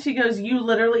 what? And she goes,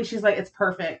 she's like, it's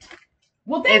perfect.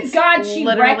 Well, thank God she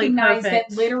recognized that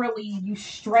literally you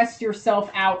stressed yourself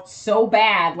out so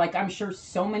bad. Like, I'm sure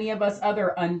so many of us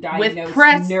other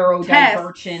undiagnosed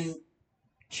neurodivergent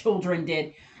children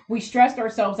did. We stressed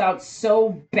ourselves out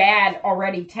so bad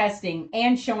already testing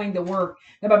and showing the work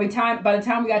that by the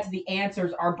time we got to the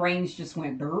answers, our brains just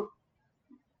went derp.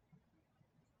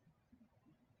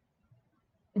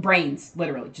 Brains,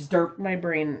 literally, just derp. My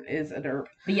brain is a derp.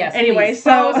 But yes, anyway, so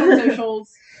follow us on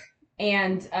socials.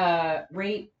 And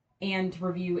rate and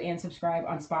review and subscribe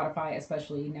on Spotify,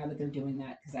 especially now that they're doing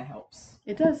that, because that helps.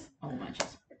 It does. A whole bunch.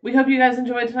 We hope you guys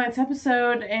enjoyed tonight's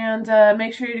episode, and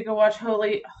make sure you to go watch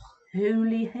Holy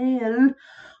Hell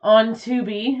on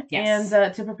Tubi,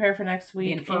 and to prepare for next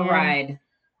week. In for a ride.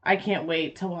 I can't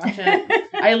wait to watch it.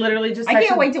 I literally just... I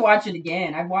can't wait to watch it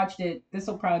again. I've watched it. This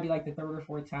will probably be like the 3rd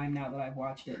or 4th time now that I've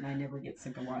watched it, and I never get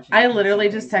sick of watching it. I literally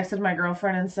just texted my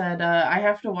girlfriend and said, I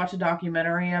have to watch a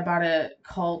documentary about a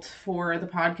cult for the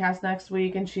podcast next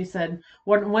week. And she said,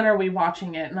 when are we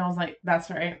watching it? And I was like, that's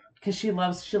right. Because she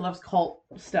loves cult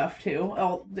stuff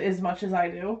too, as much as I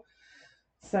do.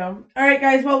 So, all right,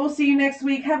 guys. Well, we'll see you next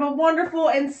week. Have a wonderful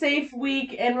and safe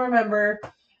week. And remember...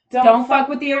 Don't fuck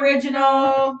with the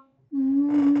original.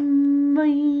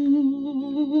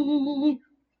 Bye.